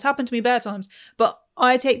window. It's happened to me bare times. But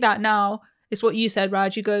I take that now. It's what you said,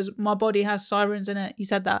 Raj. You goes, my body has sirens in it. You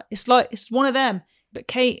said that. It's like, it's one of them. But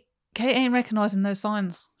Kate ain't recognising those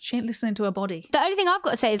signs. She ain't listening to her body. The only thing I've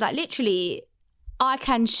got to say is like literally, I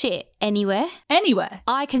can shit anywhere. Anywhere?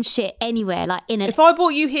 I can shit anywhere, like in an... If I brought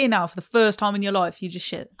you here now for the first time in your life, you just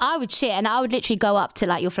shit. I would shit, and I would literally go up to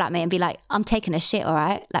like your flatmate and be like, I'm taking a shit, all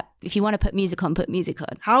right? Like, if you want to put music on, put music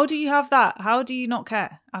on. How do you have that? How do you not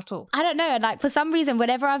care at all? I don't know. Like, for some reason,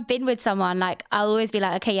 whenever I've been with someone, like, I'll always be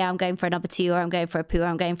like, okay, yeah, I'm going for a number 2, or I'm going for a poo, or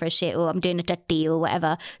I'm going for a shit, or I'm doing a tatti, or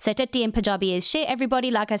whatever. So tatti in Punjabi is shit,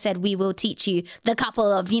 everybody. Like I said, we will teach you the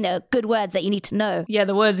couple of, you know, good words that you need to know. Yeah,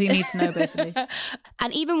 the words you need to know, basically.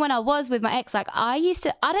 And even when I was with my ex, like, I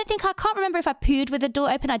can't remember if I pooed with the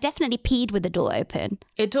door open. I definitely peed with the door open.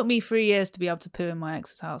 It took me 3 years to be able to poo in my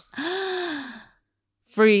ex's house.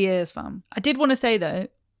 3 years, fam. I did want to say, though,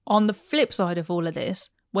 on the flip side of all of this,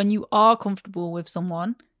 when you are comfortable with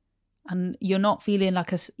someone and you're not feeling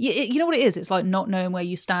like you know what it is? It's like not knowing where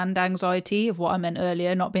you stand anxiety of what I meant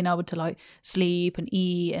earlier, not being able to like sleep and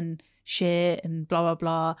eat and shit and blah, blah,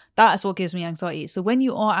 blah. That's what gives me anxiety. So when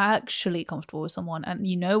you are actually comfortable with someone and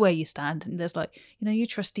you know where you stand and there's like, you know, you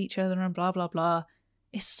trust each other and blah, blah, blah.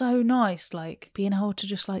 It's so nice, like being able to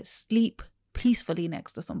just like sleep peacefully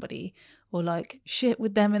next to somebody or like shit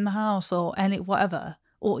with them in the house or whatever,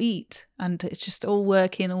 or eat, and it's just all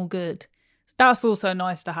working, all good. That's also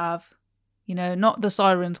nice to have, you know, not the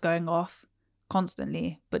sirens going off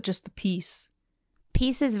constantly, but just the peace.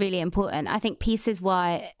 Peace is really important. I think peace is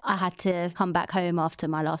why I had to come back home after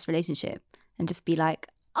my last relationship and just be like,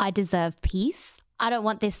 I deserve peace. I don't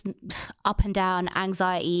want this up and down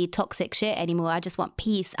anxiety, toxic shit anymore. I just want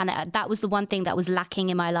peace. And that was the one thing that was lacking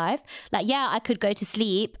in my life. Like, yeah, I could go to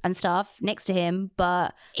sleep and stuff next to him,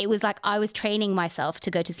 but it was like I was training myself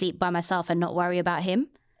to go to sleep by myself and not worry about him.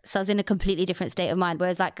 So I was in a completely different state of mind.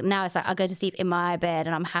 Whereas like now it's like I go to sleep in my bed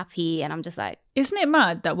and I'm happy and I'm just like... Isn't it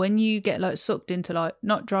mad that when you get like sucked into like,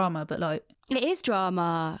 not drama, but like... It is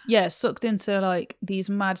drama. Yeah, sucked into like these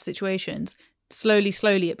mad situations...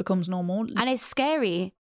 Slowly it becomes normal, and it's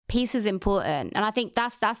scary. Peace is important, and I think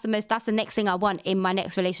that's the next thing I want in my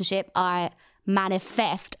next relationship. I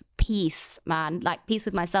manifest peace, man. Like peace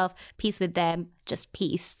with myself, peace with them, just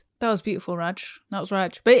peace. That was beautiful, Raj. That was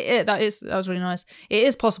Raj. But that was really nice. It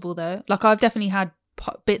is possible though. Like I've definitely had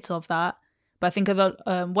bits of that, but I think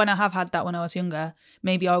when I have had that when I was younger,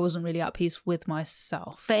 maybe I wasn't really at peace with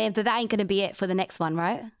myself. But that ain't gonna be it for the next one,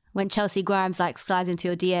 right? When Chelsea Grimes like slides into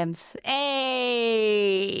your DMs.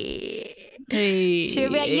 Hey.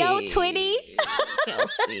 She'll be like, yo, Twinny.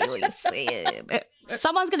 Chelsea, what you saying?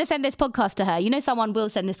 Someone's going to send this podcast to her. You know someone will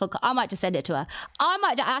send this podcast. I might just send it to her. I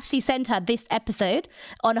might actually send her this episode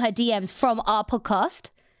on her DMs from our podcast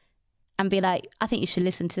and be like, I think you should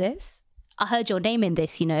listen to this. I heard your name in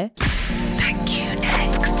this, you know. Thank you,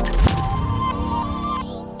 next.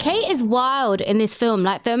 Kate is wild in this film.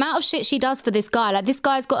 Like the amount of shit she does for this guy. Like this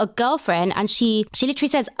guy's got a girlfriend and she literally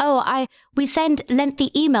says, we send lengthy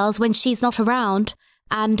emails when she's not around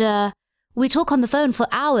and we talk on the phone for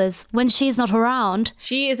hours when she's not around.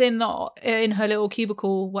 She is in her little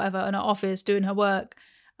cubicle, whatever, in her office doing her work.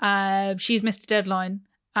 She's missed a deadline.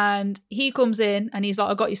 And he comes in and he's like,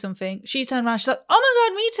 I got you something. She turned around, she's like, oh my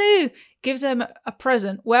God, me too. Gives him a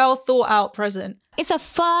present, well thought out present. It's a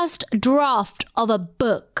first draft of a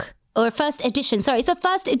book or a first edition. Sorry, it's a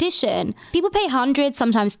first edition. People pay hundreds,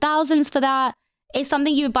 sometimes thousands for that. It's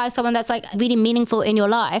something you would buy someone that's like really meaningful in your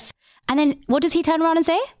life. And then what does he turn around and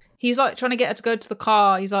say? He's like trying to get her to go to the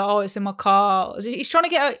car. He's like, oh, it's in my car. He's trying to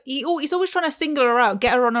get her, he's always trying to single her out,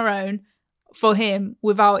 get her on her own for him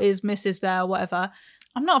without his missus there or whatever.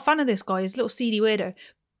 I'm not a fan of this guy. He's a little seedy weirdo.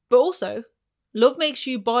 But also, love makes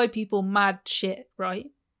you buy people mad shit, right?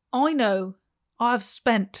 I know. I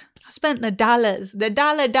spent the dollars, the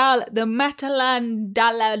Metalan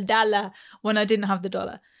dollar when I didn't have the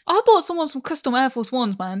dollar. I bought someone some custom Air Force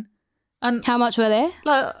Ones, man. And how much were they?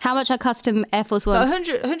 Like, how much are custom Air Force Ones? Like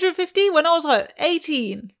 150 when I was like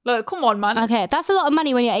 18. Like, come on, man. Okay, that's a lot of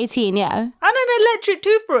money when you're 18, yeah. And an electric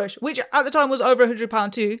toothbrush, which at the time was over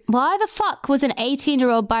 £100 too. Why the fuck was an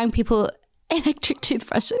 18-year-old buying people electric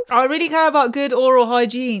toothbrushes? I really care about good oral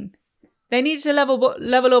hygiene. They needed to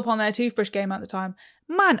level up on their toothbrush game at the time.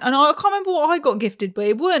 Man, and I can't remember what I got gifted, but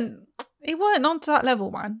it weren't onto that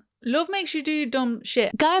level, man. Love makes you do dumb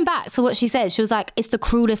shit. Going back to what she said, she was like, it's the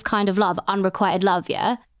cruelest kind of love, unrequited love,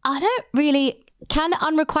 yeah? I don't really... Can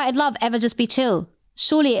unrequited love ever just be chill?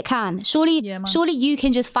 Surely it can. Surely you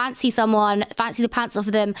can just fancy someone, fancy the pants off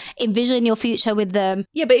of them, envision your future with them.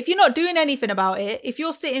 Yeah, but if you're not doing anything about it, if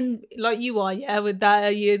you're sitting like you are, yeah, with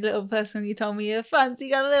that you little person you told me you fancy,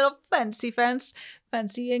 got a little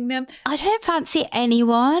fancying them. I don't fancy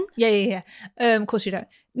anyone. Yeah. Of course you don't.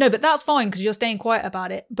 No, but that's fine because you're staying quiet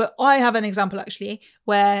about it. But I have an example actually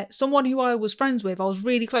where someone who I was friends with, I was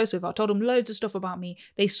really close with, I told them loads of stuff about me.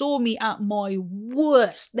 They saw me at my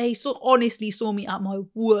worst. They honestly saw me at my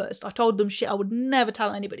worst. I told them shit I would never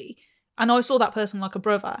tell anybody. And I saw that person like a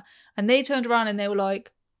brother. And they turned around and they were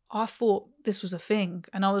like, I thought this was a thing.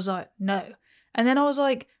 And I was like, no. And then I was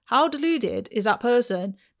like, how deluded is that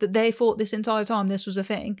person that they thought this entire time this was a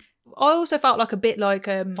thing? I also felt like a bit like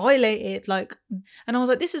violated, like, and I was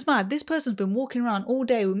like, this is mad. This person's been walking around all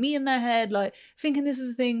day with me in their head, like thinking this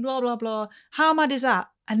is a thing, blah, blah, blah. How mad is that?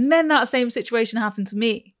 And then that same situation happened to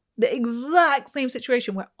me. The exact same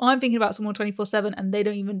situation where I'm thinking about someone 24/7 and they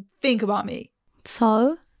don't even think about me.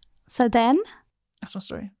 So then? That's my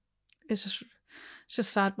story. It's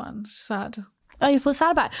just sad, man. It's sad. Oh, you feel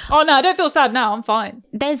sad about it? Oh, no, I don't feel sad now. I'm fine.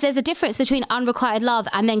 There's a difference between unrequited love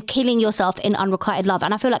and then killing yourself in unrequited love.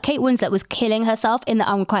 And I feel like Kate Winslet was killing herself in the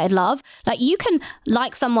unrequited love. Like, you can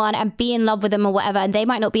like someone and be in love with them or whatever, and they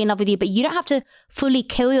might not be in love with you, but you don't have to fully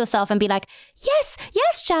kill yourself and be like,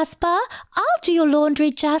 yes, Jasper, I'll do your laundry,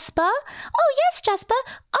 Jasper. Oh, yes, Jasper,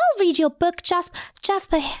 I'll read your book,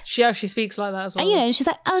 Jasper. She actually speaks like that as well. And, you know, she's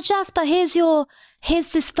like, oh, Jasper, here's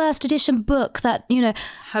this first edition book that, you know.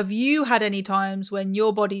 Have you had any times when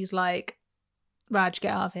your body's like, Raj,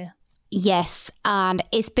 get out of here? Yes. And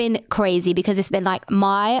it's been crazy because it's been like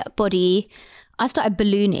my body, I started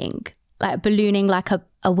ballooning like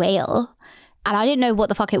a whale. And I didn't know what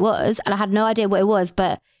the fuck it was. And I had no idea what it was,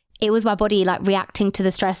 but it was my body like reacting to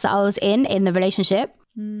the stress that I was in the relationship.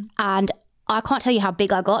 And I can't tell you how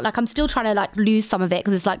big I got. Like, I'm still trying to like lose some of it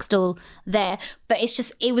because it's like still there. But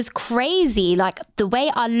it was crazy. Like, the way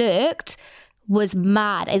I looked was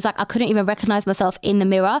mad. It's like I couldn't even recognize myself in the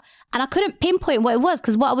mirror. And I couldn't pinpoint what it was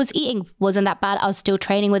because what I was eating wasn't that bad. I was still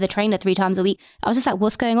training with a trainer 3 times a week. I was just like,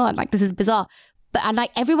 what's going on? Like, this is bizarre. But and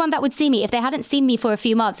like everyone that would see me, if they hadn't seen me for a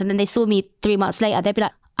few months and then they saw me 3 months later, they'd be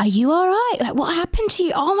like, are you all right? Like, what happened to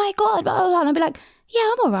you? Oh my God. Blah, blah, blah. And I'd be like, yeah,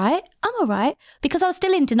 I'm all right. Because I was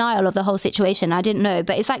still in denial of the whole situation. I didn't know.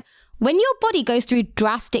 But it's like when your body goes through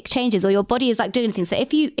drastic changes or your body is like doing things. So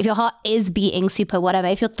if your heart is beating super whatever,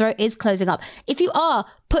 if your throat is closing up, if you are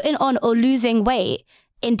putting on or losing weight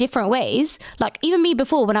in different ways, like even me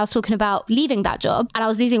before when I was talking about leaving that job and I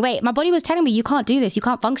was losing weight, my body was telling me, you can't do this. You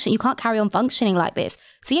can't function. You can't carry on functioning like this.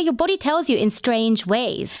 So yeah, your body tells you in strange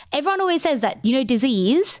ways. Everyone always says that, you know,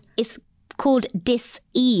 disease is called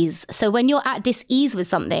dis-ease. So when you're at dis-ease with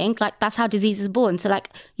something, like that's how disease is born. So like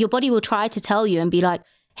your body will try to tell you and be like,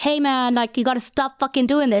 hey man, like you got to stop fucking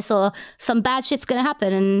doing this or some bad shit's going to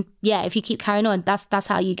happen. And yeah, if you keep carrying on, that's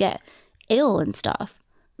how you get ill and stuff.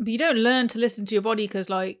 But you don't learn to listen to your body because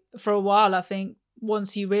like for a while, I think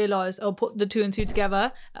once you realise or put the 2 and 2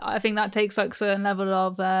 together, I think that takes like a certain level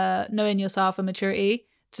of knowing yourself and maturity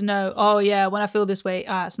to know, oh yeah, when I feel this way,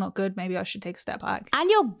 it's not good. Maybe I should take a step back. And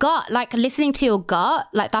your gut, like listening to your gut,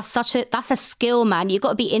 like that's a skill, man. You've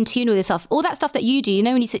got to be in tune with yourself. All that stuff that you do, you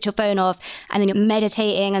know, when you switch your phone off and then you're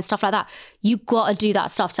meditating and stuff like that, you got to do that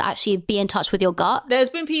stuff to actually be in touch with your gut. There's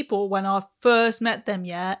been people when I first met them,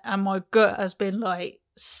 yeah, and my gut has been like,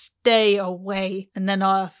 stay away. And then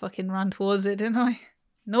I fucking ran towards it, didn't I?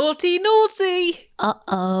 Naughty.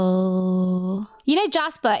 Uh-oh. You know,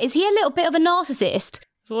 Jasper, is he a little bit of a narcissist?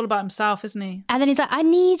 It's all about himself, isn't he? And then he's like, I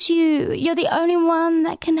need you. You're the only one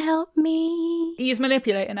that can help me. He's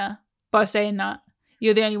manipulating her by saying that.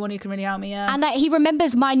 You're the only one who can really help me, yeah. And like he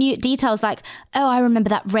remembers minute details like, oh, I remember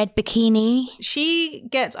that red bikini. She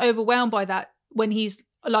gets overwhelmed by that when he's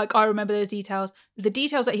like, I remember those details. The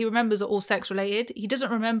details that he remembers are all sex related. He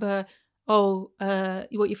doesn't remember, what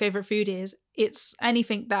your favourite food is. It's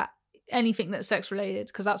anything that's sex related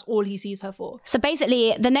because that's all he sees her for. So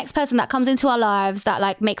basically the next person that comes into our lives that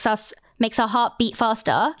like makes our heart beat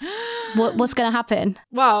faster, what's going to happen?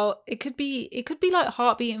 Well, it could be like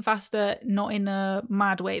heart beating faster, not in a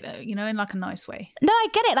mad way though, you know, in like a nice way. No, I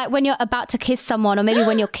get it. Like when you're about to kiss someone or maybe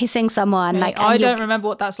when you're kissing someone. Mate, like I don't remember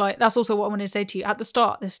what that's like. That's also what I wanted to say to you. At the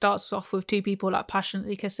start, this starts off with 2 people like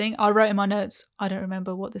passionately kissing. I wrote in my notes, I don't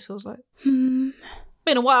remember what this feels like. Been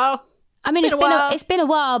a while. I mean, it's been a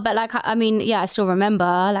while, but like, I mean, yeah, I still remember,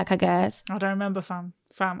 like, I guess. I don't remember, fam.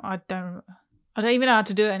 I don't even know how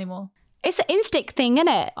to do it anymore. It's an instinct thing, isn't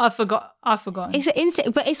it? I forgot. It's an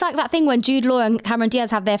instinct, but it's like that thing when Jude Law and Cameron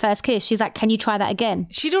Diaz have their first kiss. She's like, can you try that again?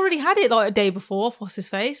 She'd already had it like a day before. What's his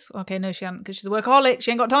face? Okay, no, she hadn't because she's a workaholic.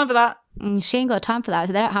 She ain't got time for that. She ain't got time for that.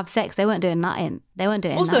 So they don't have sex. They weren't doing nothing. They weren't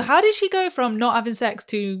doing Also, nothing. how did she go from not having sex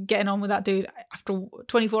to getting on with that dude after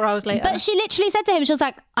 24 hours later? But she literally said to him, she was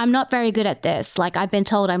like, I'm not very good at this. Like, I've been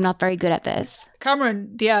told I'm not very good at this.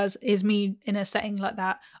 Cameron Diaz is me in a setting like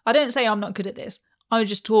that. I don't say I'm not good at this. I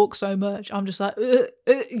just talk so much. I'm just like,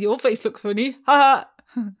 your face looks funny. Ha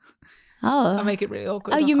ha. Oh. I make it really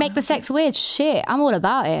awkward. Oh, you make the sex weird? Shit. I'm all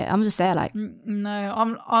about it. I'm just there like.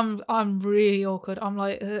 No, I'm really awkward. I'm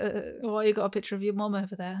like, why you got a picture of your mum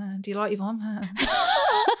over there? Do you like your mum?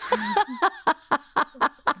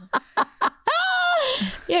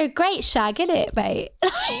 You're a great shag, innit, mate?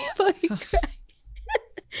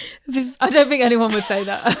 I don't think anyone would say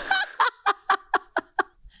that.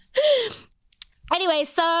 Anyway,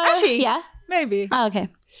 so Actually, yeah, maybe. Oh, okay,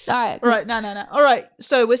 all right, Right, no. All right,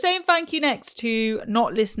 so we're saying thank you next to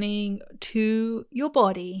not listening to your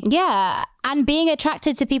body. yeah, and being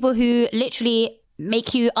attracted to people who literally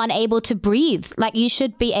make you unable to breathe. Like, you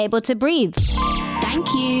should be able to breathe.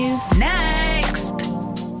 Thank you. Next.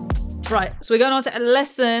 Right, so we're going on to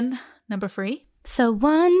lesson number 3. So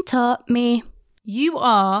one taught me. You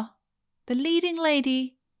are the leading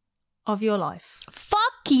lady of your life.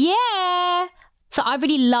 Fuck yeah. So I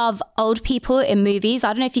really love old people in movies. I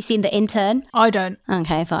don't know if you've seen The Intern. I don't.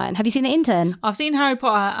 Okay, fine. Have you seen The Intern? I've seen Harry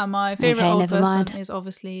Potter, and my favourite Okay, old never person mind. is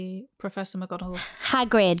obviously Professor McGonagall.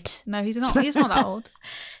 Hagrid. No, he's not. He's not that old.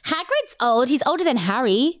 Hagrid's old. He's older than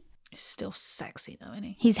Harry. He's still sexy though, isn't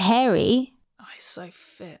he? He's hairy. Oh, he's so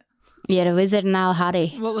fit. You're a wizard now,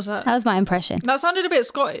 Harry. What was that? That was my impression. That sounded a bit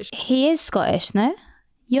Scottish. He is Scottish, no?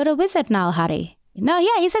 You're a wizard now, Harry. No,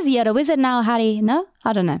 yeah, he says you're a wizard now, Harry. No?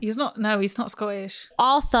 I don't know. He's not. No, he's not Scottish.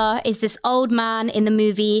 Arthur is this old man in the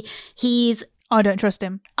movie. He's... I don't trust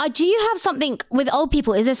him. do you have something with old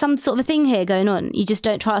people? Is there some sort of a thing here going on? You just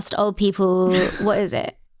don't trust old people? What is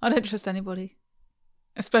it? I don't trust anybody,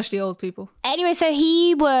 especially old people. Anyway, so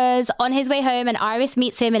he was on his way home and Iris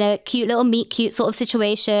meets him in a cute little meet cute sort of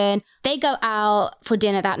situation. They go out for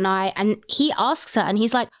dinner that night and he asks her and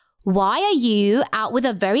he's like, why are you out with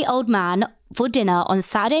a very old man for dinner on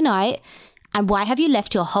Saturday night? And why have you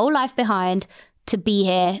left your whole life behind to be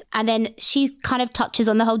here? And then she kind of touches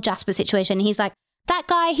on the whole Jasper situation. He's like, that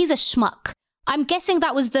guy, he's a schmuck. I'm guessing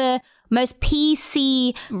that was the most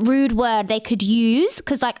PC rude word they could use.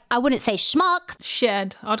 Because, like, I wouldn't say schmuck.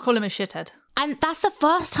 Shed. I'd call him a shithead. And that's the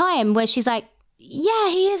first time where she's like, yeah,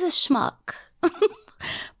 he is a schmuck.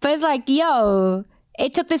 But it's like, yo,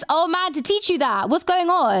 it took this old man to teach you that. What's going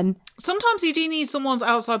on? Sometimes you do need someone's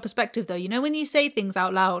outside perspective, though. You know, when you say things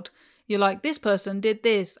out loud, you're like, this person did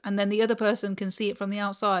this, and then the other person can see it from the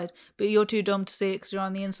outside, but you're too dumb to see it because you're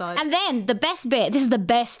on the inside. And then the best bit, this is the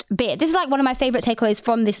best bit. This is like one of my favorite takeaways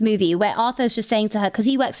from this movie where Arthur's just saying to her, because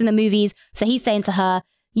he works in the movies, so he's saying to her,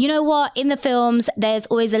 you know what? In the films, there's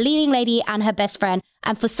always a leading lady and her best friend.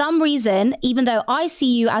 And for some reason, even though I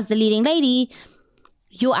see you as the leading lady,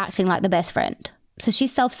 you're acting like the best friend. So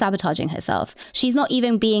she's self-sabotaging herself. She's not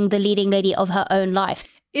even being the leading lady of her own life.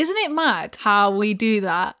 Isn't it mad how we do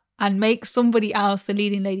that and make somebody else the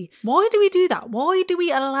leading lady? Why do we do that? Why do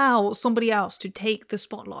we allow somebody else to take the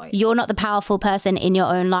spotlight? You're not the powerful person in your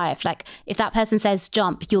own life. Like, if that person says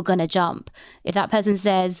jump, you're going to jump. If that person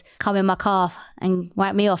says come in my car and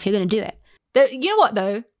wipe me off, you're going to do it. You know what,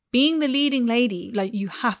 though? Being the leading lady, like, you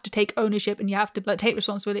have to take ownership and you have to, like, take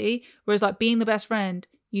responsibility. Whereas, like, being the best friend,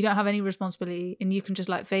 you don't have any responsibility and you can just,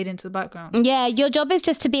 like, fade into the background. Yeah, your job is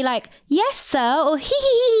just to be like, yes, sir, or hee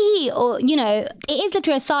hee hee, or, you know, it is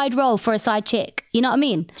literally a side role for a side chick. You know what I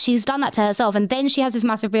mean? She's done that to herself and then she has this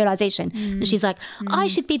massive realization. And she's like, I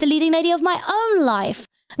should be the leading lady of my own life,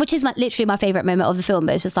 which is literally my favorite moment of the film.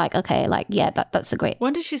 But it's just like, okay, like, yeah, that's a great.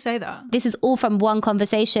 When did she say that? This is all from one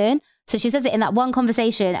conversation. So she says it in that one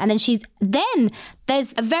conversation. And then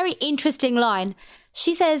there's a very interesting line.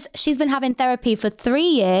 She says she's been having therapy for 3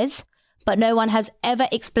 years, but no one has ever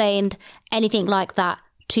explained anything like that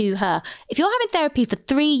to her. If you're having therapy for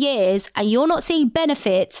 3 years and you're not seeing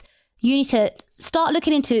benefits, you need to start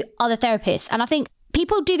looking into other therapists. And I think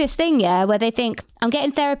people do this thing, yeah, where they think, I'm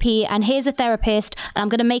getting therapy and here's a therapist and I'm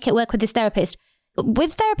going to make it work with this therapist.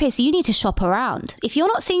 With therapists, you need to shop around. If you're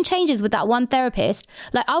not seeing changes with that one therapist,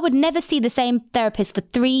 like I would never see the same therapist for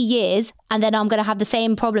 3 years and then I'm going to have the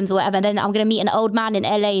same problems or whatever. And then I'm going to meet an old man in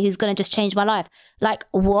LA who's going to just change my life. Like,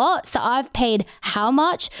 what? So I've paid how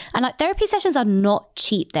much? And like, therapy sessions are not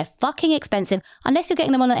cheap. They're fucking expensive unless you're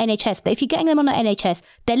getting them on the NHS. But if you're getting them on the NHS,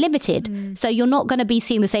 they're limited. So you're not going to be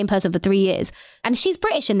seeing the same person for 3 years. And she's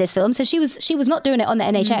British in this film. So she was not doing it on the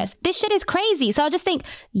NHS. This shit is crazy. So I just think,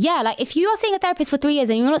 yeah, like if you are seeing a therapist for 3 years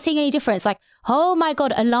and you're not seeing any difference, like, oh my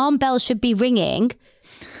God, alarm bells should be ringing.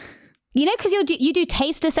 You know, because you do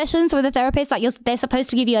taster sessions with a therapist. Like they're supposed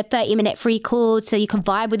to give you a 30-minute free call so you can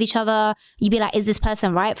vibe with each other. You'd be like, is this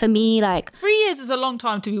person right for me? Like 3 years is a long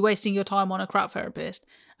time to be wasting your time on a crap therapist.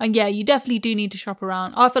 And yeah, you definitely do need to shop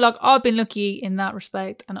around. I feel like I've been lucky in that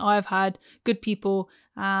respect, and I've had good people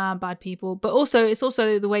and bad people. But also, it's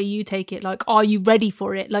also the way you take it. Like, are you ready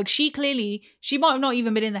for it? Like she might have not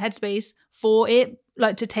even been in the headspace for it,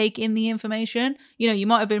 like to take in the information. You know, you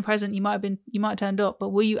might have been present, you might have turned up, but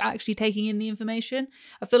were you actually taking in the information?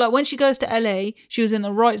 I feel like when she goes to LA, she was in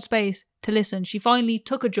the right space to listen. She finally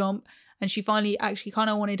took a jump and she finally actually kind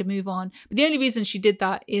of wanted to move on. But the only reason she did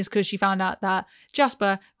that is because she found out that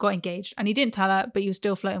Jasper got engaged and he didn't tell her, but he was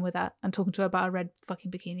still flirting with her and talking to her about a red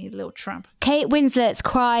fucking bikini, the little tramp. Kate Winslet's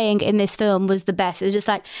crying in this film was the best. It was just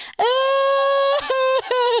like,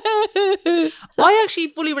 I actually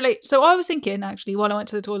fully relate. So I was thinking, actually, while I went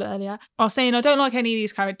to the toilet earlier, I was saying I don't like any of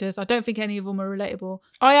these characters. I don't think any of them are relatable.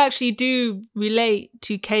 I actually do relate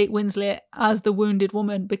to Kate Winslet as the wounded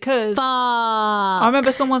woman because I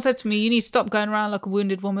remember someone said to me, you need to stop going around like a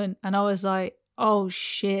wounded woman. And I was like, oh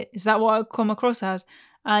shit, is that what I come across as?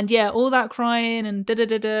 And yeah, all that crying and I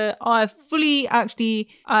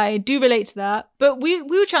do relate to that. But we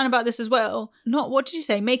were chatting about this as well. Not, what did you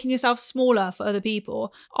say? Making yourself smaller for other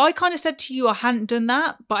people. I kind of said to you I hadn't done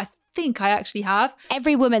that, but I think I actually have.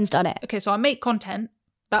 Every woman's done it. Okay, so I make content.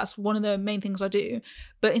 That's one of the main things I do.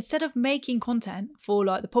 But instead of making content for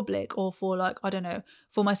like the public or for like, I don't know,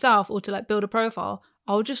 for myself or to like build a profile,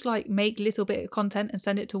 I'll just like make little bit of content and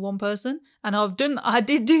send it to one person. And I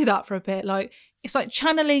did do that for a bit. Like, it's like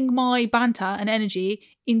channeling my banter and energy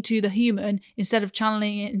into the human instead of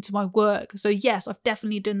channeling it into my work. So yes, I've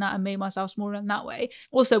definitely done that and made myself smaller in that way.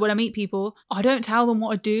 Also, when I meet people, I don't tell them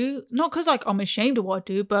what I do. Not because like I'm ashamed of what I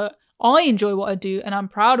do, but I enjoy what I do and I'm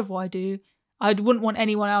proud of what I do. I wouldn't want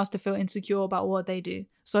anyone else to feel insecure about what they do.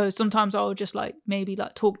 So sometimes I'll just like maybe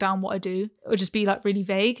like talk down what I do or just be like really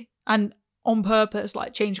vague and on purpose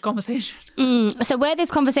like change the conversation. So where this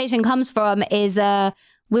conversation comes from is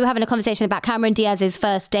we were having a conversation about Cameron Diaz's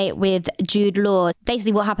first date with Jude Law.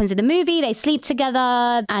 Basically what happens in the movie, they sleep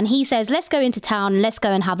together and he says, let's go into town, let's go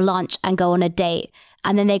and have lunch and go on a date.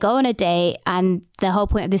 And then they go on a date and the whole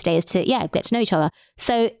point of this day is to, get to know each other.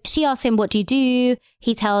 So she asks him, what do you do?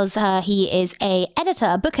 He tells her he is a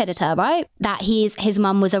book editor, right? That his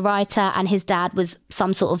mum was a writer and his dad was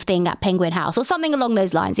some sort of thing at Penguin House or something along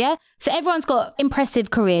those lines, yeah? So everyone's got impressive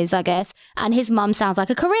careers, I guess. And his mum sounds like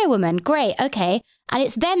a career woman. Great, okay. And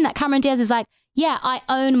it's then that Cameron Diaz is like, yeah, I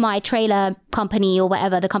own my trailer company or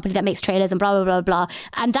whatever, the company that makes trailers and blah, blah, blah, blah.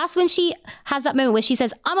 And that's when she has that moment where she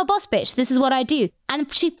says, I'm a boss bitch. This is what I do. And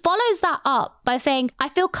she follows that up by saying, I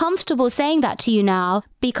feel comfortable saying that to you now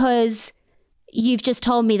because you've just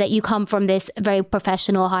told me that you come from this very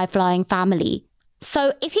professional, high-flying family.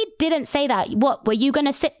 So if he didn't say that, what, were you going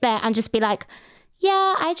to sit there and just be like,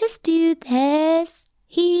 yeah, I just do this?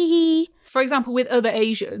 Hee. For example, with other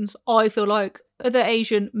Asians, I feel like other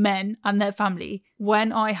Asian men and their family,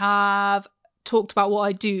 when I have talked about what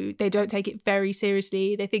I do, they don't take it very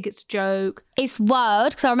seriously. They think it's a joke. It's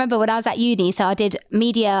wild because I remember when I was at uni, so I did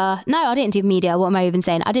media. No, I didn't do media. What am I even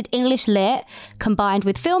saying? I did English lit combined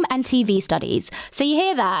with film and TV studies. So you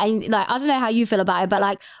hear that and like, I don't know how you feel about it, but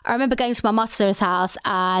like I remember going to my master's house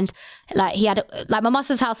and like he had, like my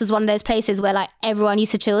master's house was one of those places where like everyone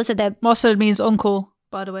used to chill. So their master means uncle,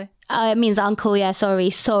 by the way. It means uncle, yeah,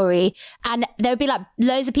 sorry. And there would be like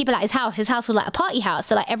loads of people at his house. His house was like a party house.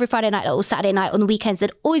 So like every Friday night or Saturday night on the weekends,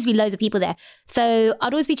 there'd always be loads of people there. So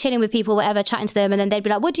I'd always be chilling with people, whatever, chatting to them. And then they'd be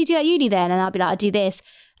like, what do you do at uni then? And I'd be like, I do this.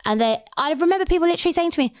 And I remember people literally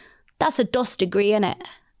saying to me, that's a DOS degree, innit?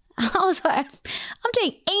 I was like, I'm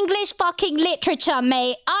doing English fucking literature,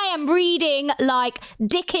 mate. I am reading like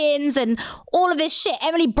Dickens and all of this shit.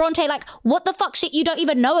 Emily Bronte, like what the fuck shit you don't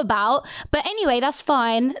even know about. But anyway, that's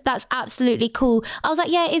fine. That's absolutely cool. I was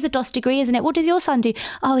like, yeah, it is a DOS degree, isn't it? What does your son do?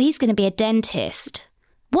 Oh, he's going to be a dentist.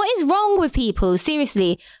 What is wrong with people?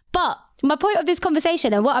 Seriously. But my point of this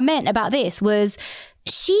conversation and what I meant about this was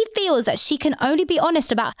she feels that she can only be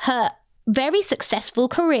honest about her very successful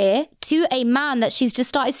career to a man that she's just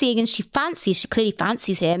started seeing and she clearly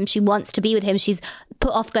fancies him. She wants to be with him. She's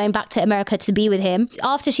put off going back to America to be with him.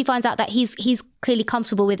 After she finds out that he's clearly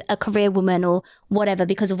comfortable with a career woman or whatever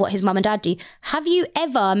because of what his mum and dad do. Have you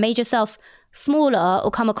ever made yourself smaller or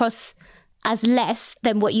come across as less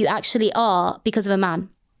than what you actually are because of a man,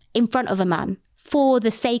 in front of a man, for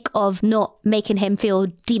the sake of not making him feel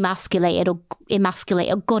demasculated or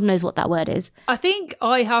emasculated, or God knows what that word is? I think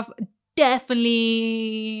I have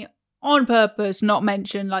definitely on purpose not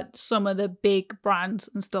mentioned like some of the big brands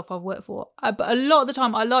and stuff I've worked for. But a lot of the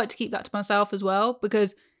time I like to keep that to myself as well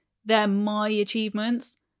because they're my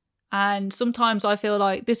achievements. And sometimes I feel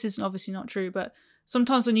like this is obviously not true, but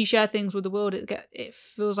sometimes when you share things with the world, it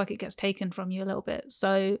feels like it gets taken from you a little bit.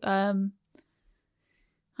 So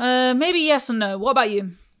maybe yes and no. What about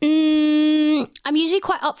you? I'm usually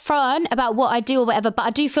quite upfront about what I do or whatever, but I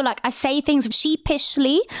do feel like I say things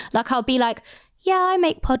sheepishly. Like I'll be like, yeah, I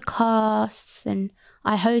make podcasts and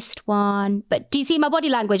I host one. But do you see my body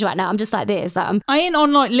language right now? I'm just like this. I ain't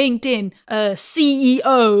on like LinkedIn,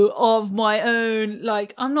 CEO of my own.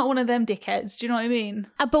 Like, I'm not one of them dickheads. Do you know what I mean?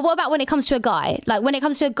 But what about when it comes to a guy? Like when it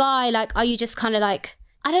comes to a guy, like, are you just kind of like,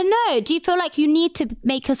 I don't know. Do you feel like you need to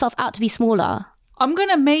make yourself out to be smaller? I'm going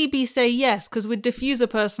to maybe say yes, because with Diffuser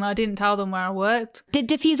Person, I didn't tell them where I worked. Did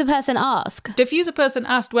Diffuser Person ask? Diffuser Person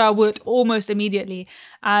asked where I worked almost immediately,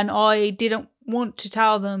 and I didn't want to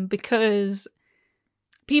tell them because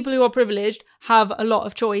people who are privileged have a lot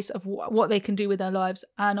of choice of what they can do with their lives,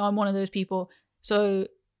 and I'm one of those people. So,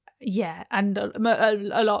 yeah, and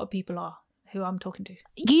a lot of people are who I'm talking to.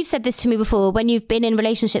 You've said this to me before. When you've been in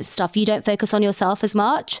relationships and stuff, you don't focus on yourself as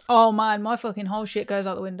much. Oh man, my fucking whole shit goes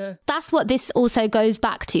out the window. That's what this also goes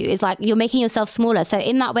back to, is like you're making yourself smaller. So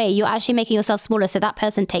in that way, you're actually making yourself smaller so that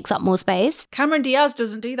person takes up more space. Cameron Diaz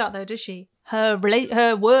doesn't do that though, does she? Her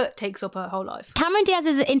work takes up her whole life. Cameron Diaz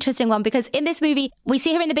is an interesting one because in this movie, we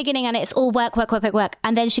see her in the beginning and it's all work.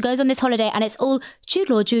 And then she goes on this holiday and it's all Jude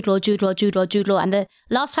Law. And the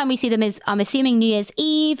last time we see them is, I'm assuming, New Year's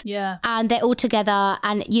Eve. Yeah. And they're all together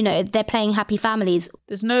and, you know, they're playing happy families.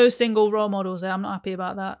 There's no single role models there. I'm not happy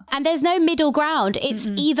about that. And there's no middle ground. It's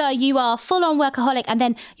either you are full on workaholic and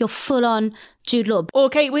then you're full on Jude Law. Or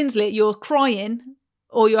Kate Winslet, you're crying.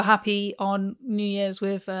 Or you're happy on New Year's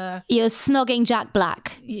with... You're snogging Jack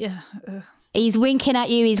Black. Yeah. He's winking at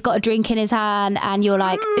you, he's got a drink in his hand, and you're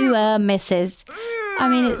like, ooh, missus. I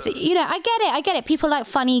mean, it's, you know, I get it. People like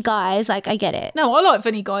funny guys, like, I get it. No, I like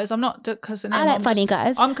funny guys. I'm not cussing him. I like funny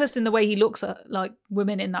guys. I'm cussing the way he looks at, like,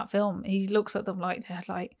 women in that film. He looks at them like they're,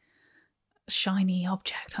 like, a shiny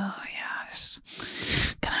object. Oh, yeah,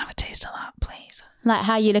 just... Can I have a taste of that, please? Like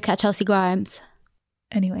how you look at Chelsea Grimes.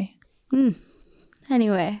 Anyway.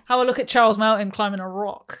 Anyway. How I look at Charles Melton climbing a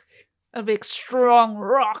rock. A big, strong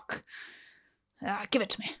rock. Give it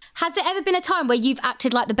to me. Has there ever been a time where you've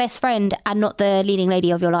acted like the best friend and not the leading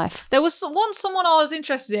lady of your life? There was once someone I was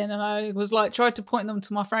interested in and I was like, tried to point them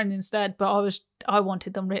to my friend instead, but I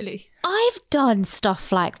wanted them really. I've done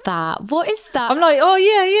stuff like that. What is that? I'm like, oh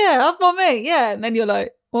yeah, that's my mate, yeah. And then you're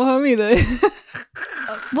like, well, me though.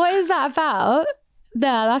 What is that about?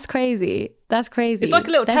 No, that's crazy. That's crazy. It's like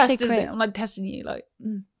a little test, isn't it? I'm like testing you, like.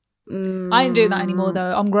 I ain't doing that anymore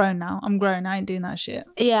though. I'm grown now. I ain't doing that shit.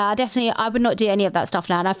 Yeah, I would not do any of that stuff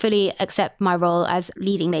now, and I fully accept my role as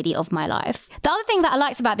leading lady of my life. The other thing that I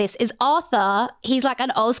liked about this is Arthur. He's like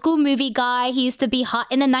an old school movie guy. He used to be hot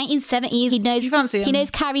in the 1970s. He knows. Do you fancy him? He knows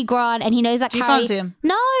Cary Grant, and he knows that. Do you fancy him?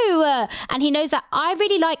 No, and he knows that I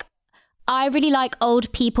really like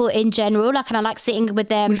old people in general. Like, and I like sitting with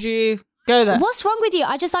them. Would you go there? What's wrong with you?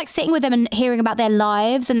 I just like sitting with them and hearing about their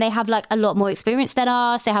lives, and they have like a lot more experience than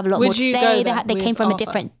us. They have a lot more to say. They came from a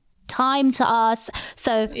different time to us.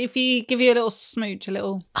 So if he give you a little smooch, a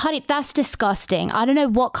little... Honey, that's disgusting. I don't know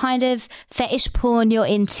what kind of fetish porn you're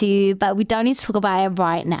into, but we don't need to talk about it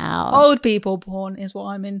right now. Old people porn is what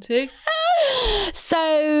I'm into.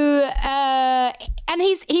 So, and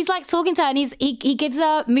he's like talking to her, and he gives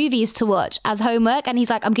her movies to watch as homework, and he's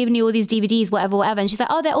like, I'm giving you all these DVDs, whatever. And she's like,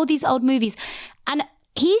 oh, they're all these old movies. And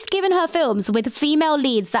he's given her films with female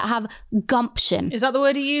leads that have gumption. Is that the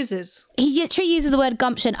word he uses? He literally uses the word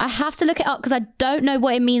gumption. I have to look it up because I don't know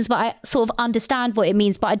what it means, but I sort of understand what it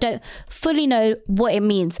means, but I don't fully know what it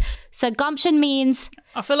means. So gumption means...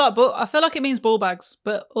 I feel like it means ball bags,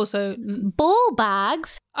 but also... Ball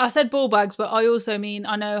bags? I said ball bags, but I also mean,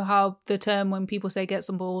 I know how the term when people say get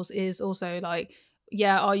some balls is also like,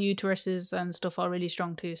 yeah, our uteruses and stuff are really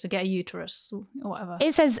strong too. So get a uterus or whatever.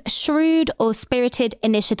 It says shrewd or spirited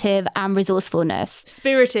initiative and resourcefulness.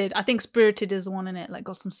 Spirited. I think spirited is the one in it. Like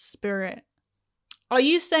got some spirit. Are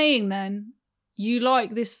you saying then you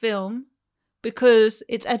like this film because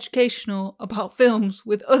it's educational about films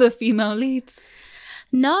with other female leads.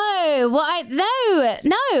 No, I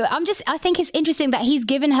think it's interesting that he's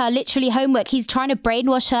given her literally homework. He's trying to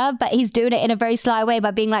brainwash her, but he's doing it in a very sly way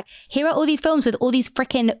by being like, here are all these films with all these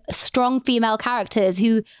freaking strong female characters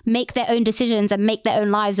who make their own decisions and make their own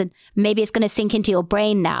lives. And maybe it's going to sink into your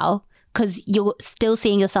brain now because you're still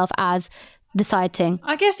seeing yourself as the side thing.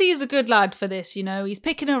 I guess he's a good lad for this, you know. He's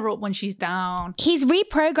picking her up when she's down. He's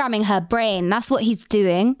reprogramming her brain. That's what he's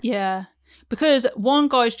doing. Yeah. Because one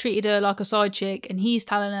guy's treated her like a side chick and he's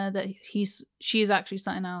telling her that she's actually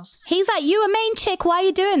something else. He's like, you a main chick, why are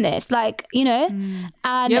you doing this? Like, you know?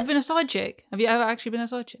 And you ever been a side chick? Have you ever actually been a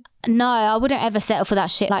side chick? no, I wouldn't ever settle for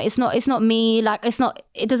that shit. Like, it's not me. Like,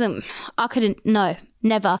 I couldn't, no,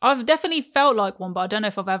 never. I've definitely felt like one, but I don't know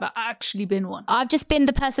if I've ever actually been one. I've just been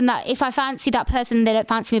the person that if I fancy that person, they don't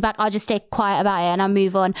fancy me back, I'll just stay quiet about it and I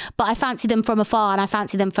move on. But I fancy them from afar and I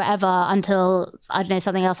fancy them forever until, I don't know,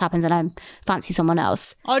 something else happens and I fancy someone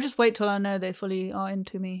else. I'll just wait till I know they fully are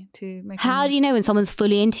into me to make. How do you know when someone's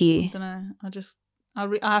fully into you? I don't know. I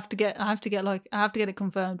have to get it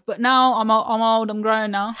confirmed. But now I'm old, I'm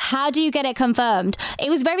grown now. How do you get it confirmed? It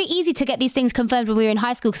was very easy to get these things confirmed when we were in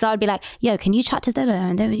high school because I would be like, yo, can you chat to them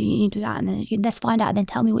and then you do that and then let's find out and then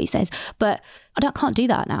tell me what he says. But I can't do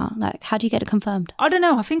that now. Like, how do you get it confirmed? I don't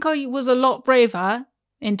know. I think I was a lot braver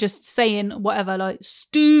in just saying whatever, like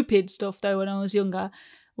stupid stuff though when I was younger,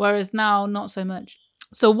 whereas now not so much.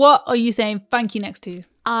 So what are you saying thank you next to?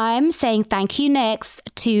 I'm saying thank you next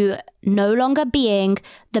to no longer being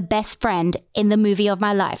the best friend in the movie of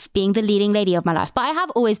my life, being the leading lady of my life. But I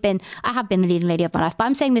have been the leading lady of my life. But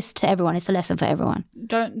I'm saying this to everyone. It's a lesson for everyone.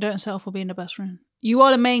 Don't settle for being the best friend. You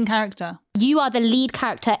are the main character. You are the lead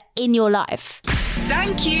character in your life.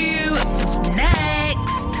 Thank you.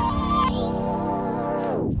 Next.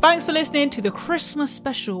 Thanks for listening to the Christmas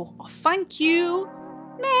special of Thank You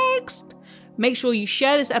Next. Make sure you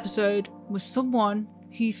share this episode with someone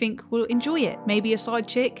who you think will enjoy it. Maybe a side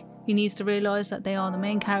chick who needs to realise that they are the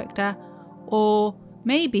main character, or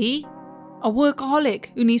maybe a workaholic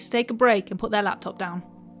who needs to take a break and put their laptop down.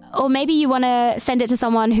 Or maybe you want to send it to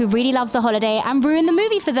someone who really loves the holiday and ruin the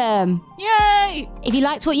movie for them. Yay! If you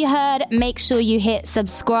liked what you heard, make sure you hit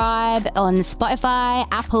subscribe on Spotify,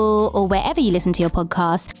 Apple, or wherever you listen to your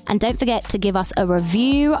podcast. And don't forget to give us a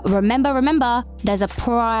review. Remember, there's a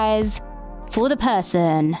prize for the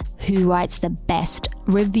person who writes the best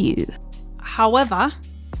review. However,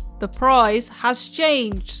 the prize has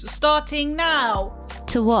changed starting now.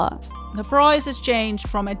 To what? The prize has changed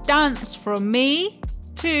from a dance from me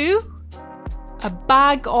to a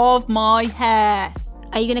bag of my hair.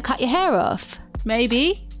 Are you going to cut your hair off?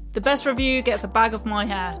 Maybe. The best review gets a bag of my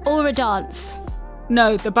hair. Or a dance?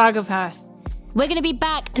 No, the bag of hair. We're going to be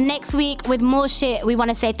back next week with more shit we want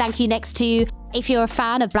to say thank you next to. If you're a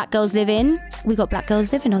fan of Black Girls Living, we got Black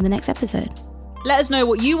Girls Living on the next episode. Let us know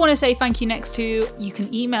what you want to say thank you next to. You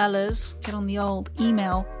can email us, get on the old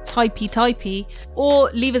email, typey, or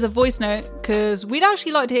leave us a voice note because we'd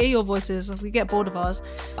actually like to hear your voices. We get bored of ours.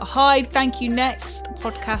 Hi, thank you next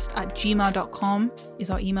podcast @gmail.com is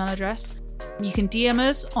our email address. You can DM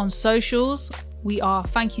us on socials. We are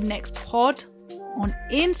Thank You Next Pod on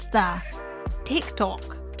Insta,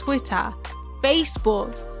 TikTok, Twitter,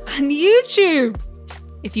 Facebook, and YouTube.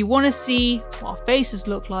 If you want to see what our faces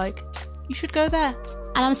look like, you should go there.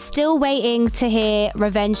 And I'm still waiting to hear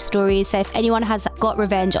revenge stories. So if anyone has got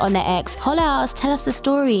revenge on their ex, holler at us, tell us the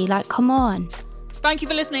story. Like, come on. Thank you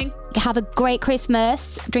for listening. Have a great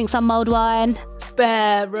Christmas. Drink some mulled wine.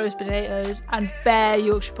 Bare roast potatoes and bare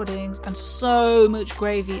Yorkshire puddings and so much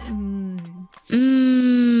gravy.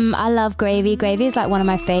 I love gravy. Gravy is like one of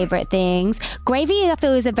my favourite things. Gravy, I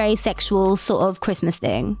feel, is a very sexual sort of Christmas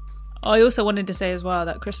thing. I also wanted to say as well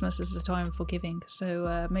that Christmas is a time for giving.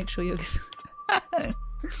 So make sure you're giving.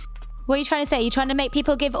 What are you trying to say? Are you trying to make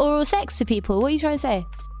people give oral sex to people? What are you trying to say?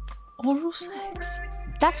 Oral sex?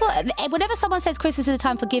 That's what, whenever someone says Christmas is a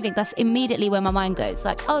time for giving, that's immediately where my mind goes.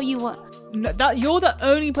 Like, oh, you want... No, you're the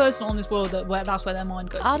only person on this world that's where their mind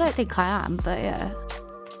goes. I don't think I am, but yeah.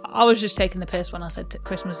 I was just taking the piss when I said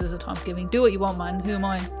Christmas is a time for giving. Do what you want, man. Who am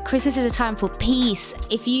I? Christmas is a time for peace.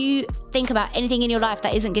 If you think about anything in your life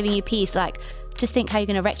that isn't giving you peace, like, just think how you're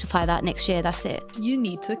going to rectify that next year. That's it. You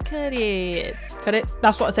need to cut it. Cut it.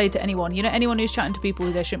 That's what I say to anyone. You know, anyone who's chatting to people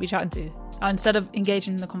who they shouldn't be chatting to. Instead of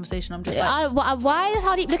engaging in the conversation, I'm just like... why is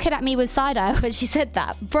Hardeep looking at me with side-eye when she said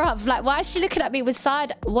that? Bruv, like, why is she looking at me with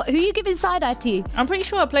side... Who are you giving side-eye to? I'm pretty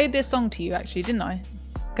sure I played this song to you, actually, didn't I?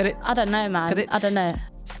 Cut it. I don't know, man. I don't know.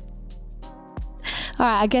 All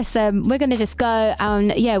right, I guess we're going to just go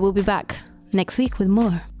and, yeah, we'll be back next week with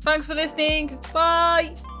more. Thanks for listening.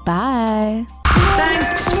 Bye. Bye. Bye.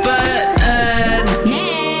 Thanks, but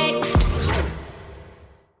Next.